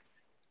note,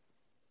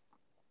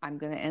 I'm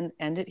going to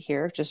end it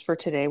here. Just for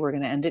today, we're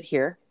going to end it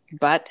here.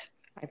 But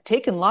I've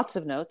taken lots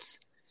of notes,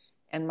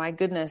 and my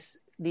goodness,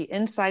 the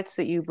insights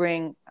that you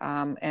bring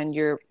and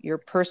your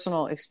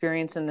personal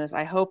experience in this,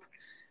 I hope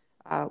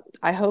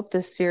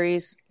this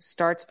series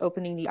starts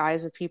opening the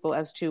eyes of people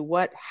as to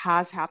what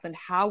has happened,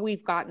 how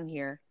we've gotten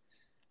here,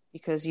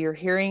 because you're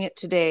hearing it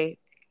today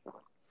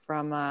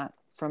from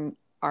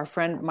our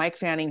friend Mike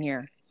Fanning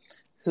here,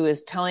 who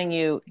is telling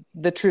you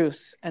the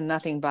truth and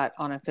nothing but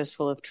on a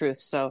fistful of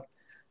truth. So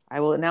I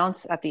will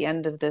announce at the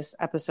end of this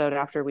episode,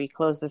 after we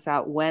close this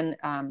out, when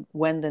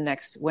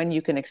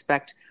you can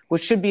expect,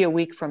 which should be a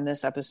week from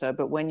this episode,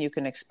 but when you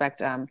can expect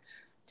to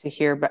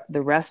hear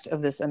the rest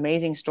of this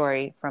amazing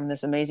story from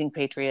this amazing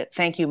patriot.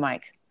 Thank you,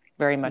 Mike,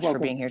 very much for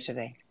being here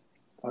today.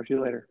 Talk to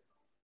you later.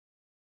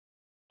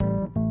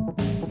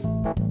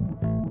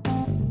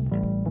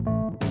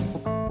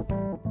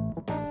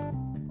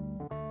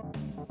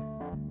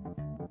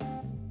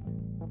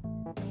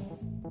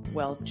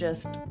 Well,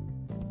 just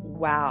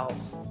wow.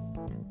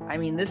 I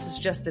mean, this is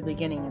just the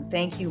beginning. And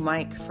thank you,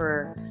 Mike,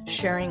 for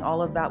sharing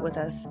all of that with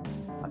us.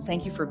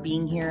 Thank you for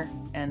being here.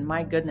 And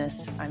my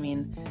goodness, I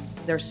mean,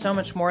 there's so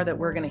much more that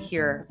we're going to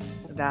hear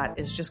that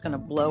is just going to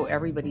blow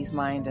everybody's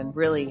mind. And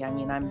really, I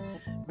mean, I'm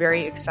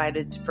very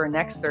excited for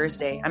next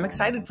Thursday. I'm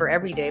excited for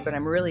every day, but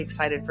I'm really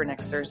excited for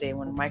next Thursday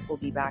when Mike will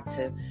be back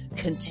to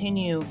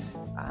continue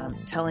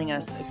telling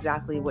us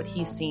exactly what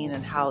he's seen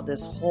and how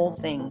this whole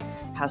thing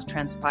has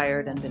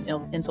transpired and been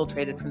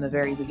infiltrated from the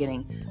very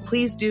beginning.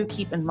 Please do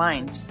keep in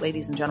mind,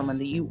 ladies and gentlemen,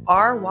 that you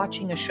are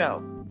watching a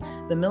show.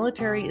 The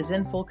military is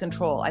in full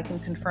control. I can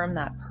confirm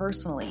that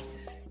personally.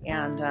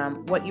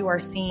 And what you are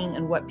seeing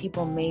and what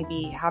people may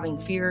be having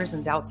fears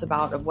and doubts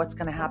about of what's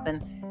going to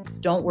happen,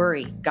 don't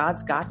worry.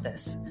 God's got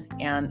this.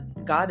 And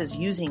God is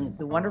using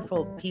the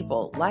wonderful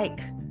people like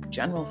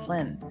General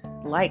Flynn,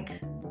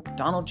 like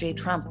Donald J.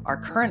 Trump, our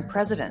current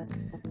president.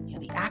 You know,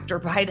 the actor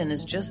Biden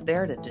is just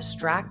there to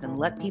distract and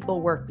let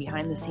people work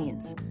behind the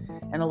scenes.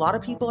 And a lot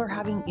of people are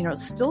having,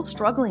 still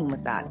struggling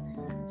with that.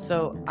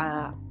 So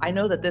I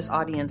know that this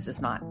audience is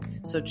not.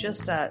 So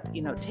just,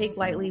 take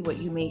lightly what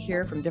you may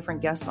hear from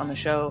different guests on the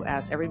show,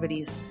 as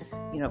everybody's,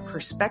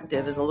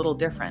 perspective is a little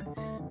different.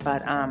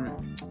 But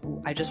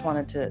I just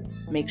wanted to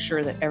make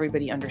sure that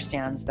everybody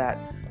understands that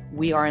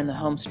we are in the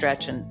home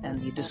stretch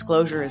and the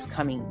disclosure is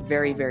coming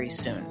very, very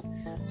soon.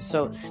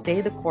 So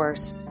stay the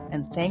course,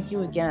 and thank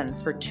you again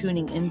for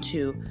tuning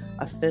into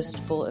A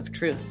Fistful of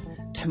Truth.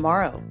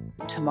 Tomorrow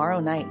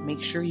night,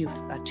 make sure you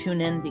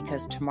tune in,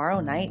 because tomorrow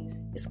night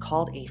is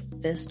called A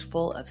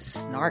Fistful of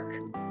Snark.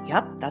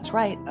 Yep, that's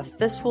right. A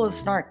Fistful of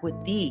Snark with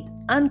the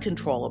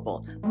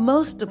uncontrollable,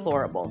 most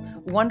deplorable,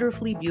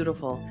 wonderfully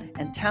beautiful,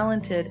 and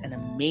talented and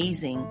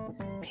amazing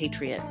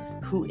patriot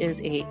who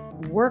is a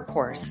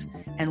workhorse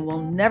and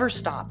will never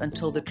stop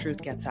until the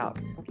truth gets out.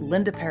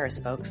 Linda Paris,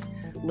 folks.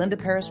 Linda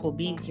Paris will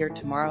be here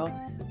tomorrow.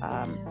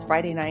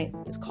 Friday night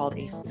is called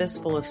A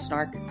Fistful of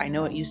Snark. I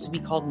know it used to be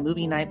called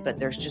Movie Night, but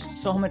there's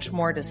just so much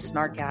more to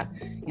snark at.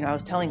 I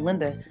was telling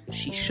Linda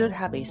she should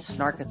have a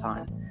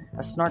snarkathon.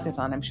 A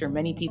snarkathon. I'm sure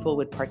many people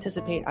would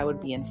participate. I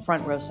would be in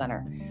front row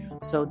center.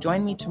 So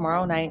join me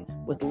tomorrow night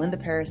with Linda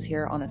Paris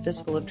here on A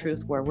Fistful of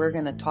Truth, where we're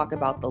going to talk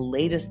about the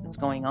latest that's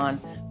going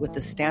on with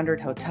the Standard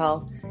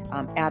Hotel,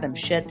 Adam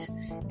Schitt,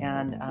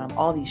 and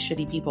all these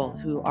shitty people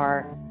who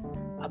are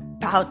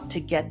about to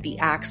get the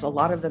axe. A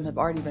lot of them have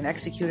already been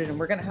executed, and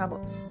we're going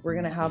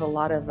to have a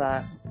lot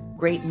of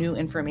great new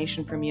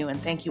information from you.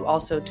 And thank you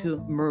also to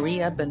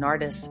Maria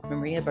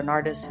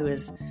Bernardis, who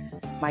is,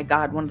 my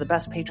God, one of the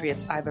best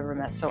patriots I've ever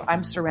met. So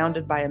I'm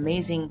surrounded by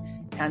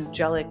amazing,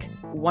 angelic,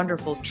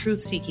 wonderful,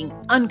 truth-seeking,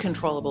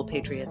 uncontrollable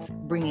patriots,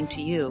 bringing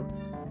to you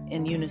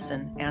in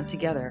unison and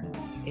together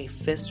a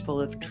fistful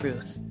of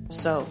truth.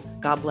 So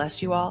God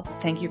bless you all.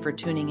 Thank you for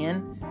tuning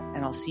in,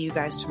 and I'll see you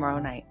guys tomorrow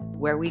night.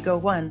 Where we go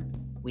one,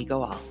 we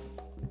go all.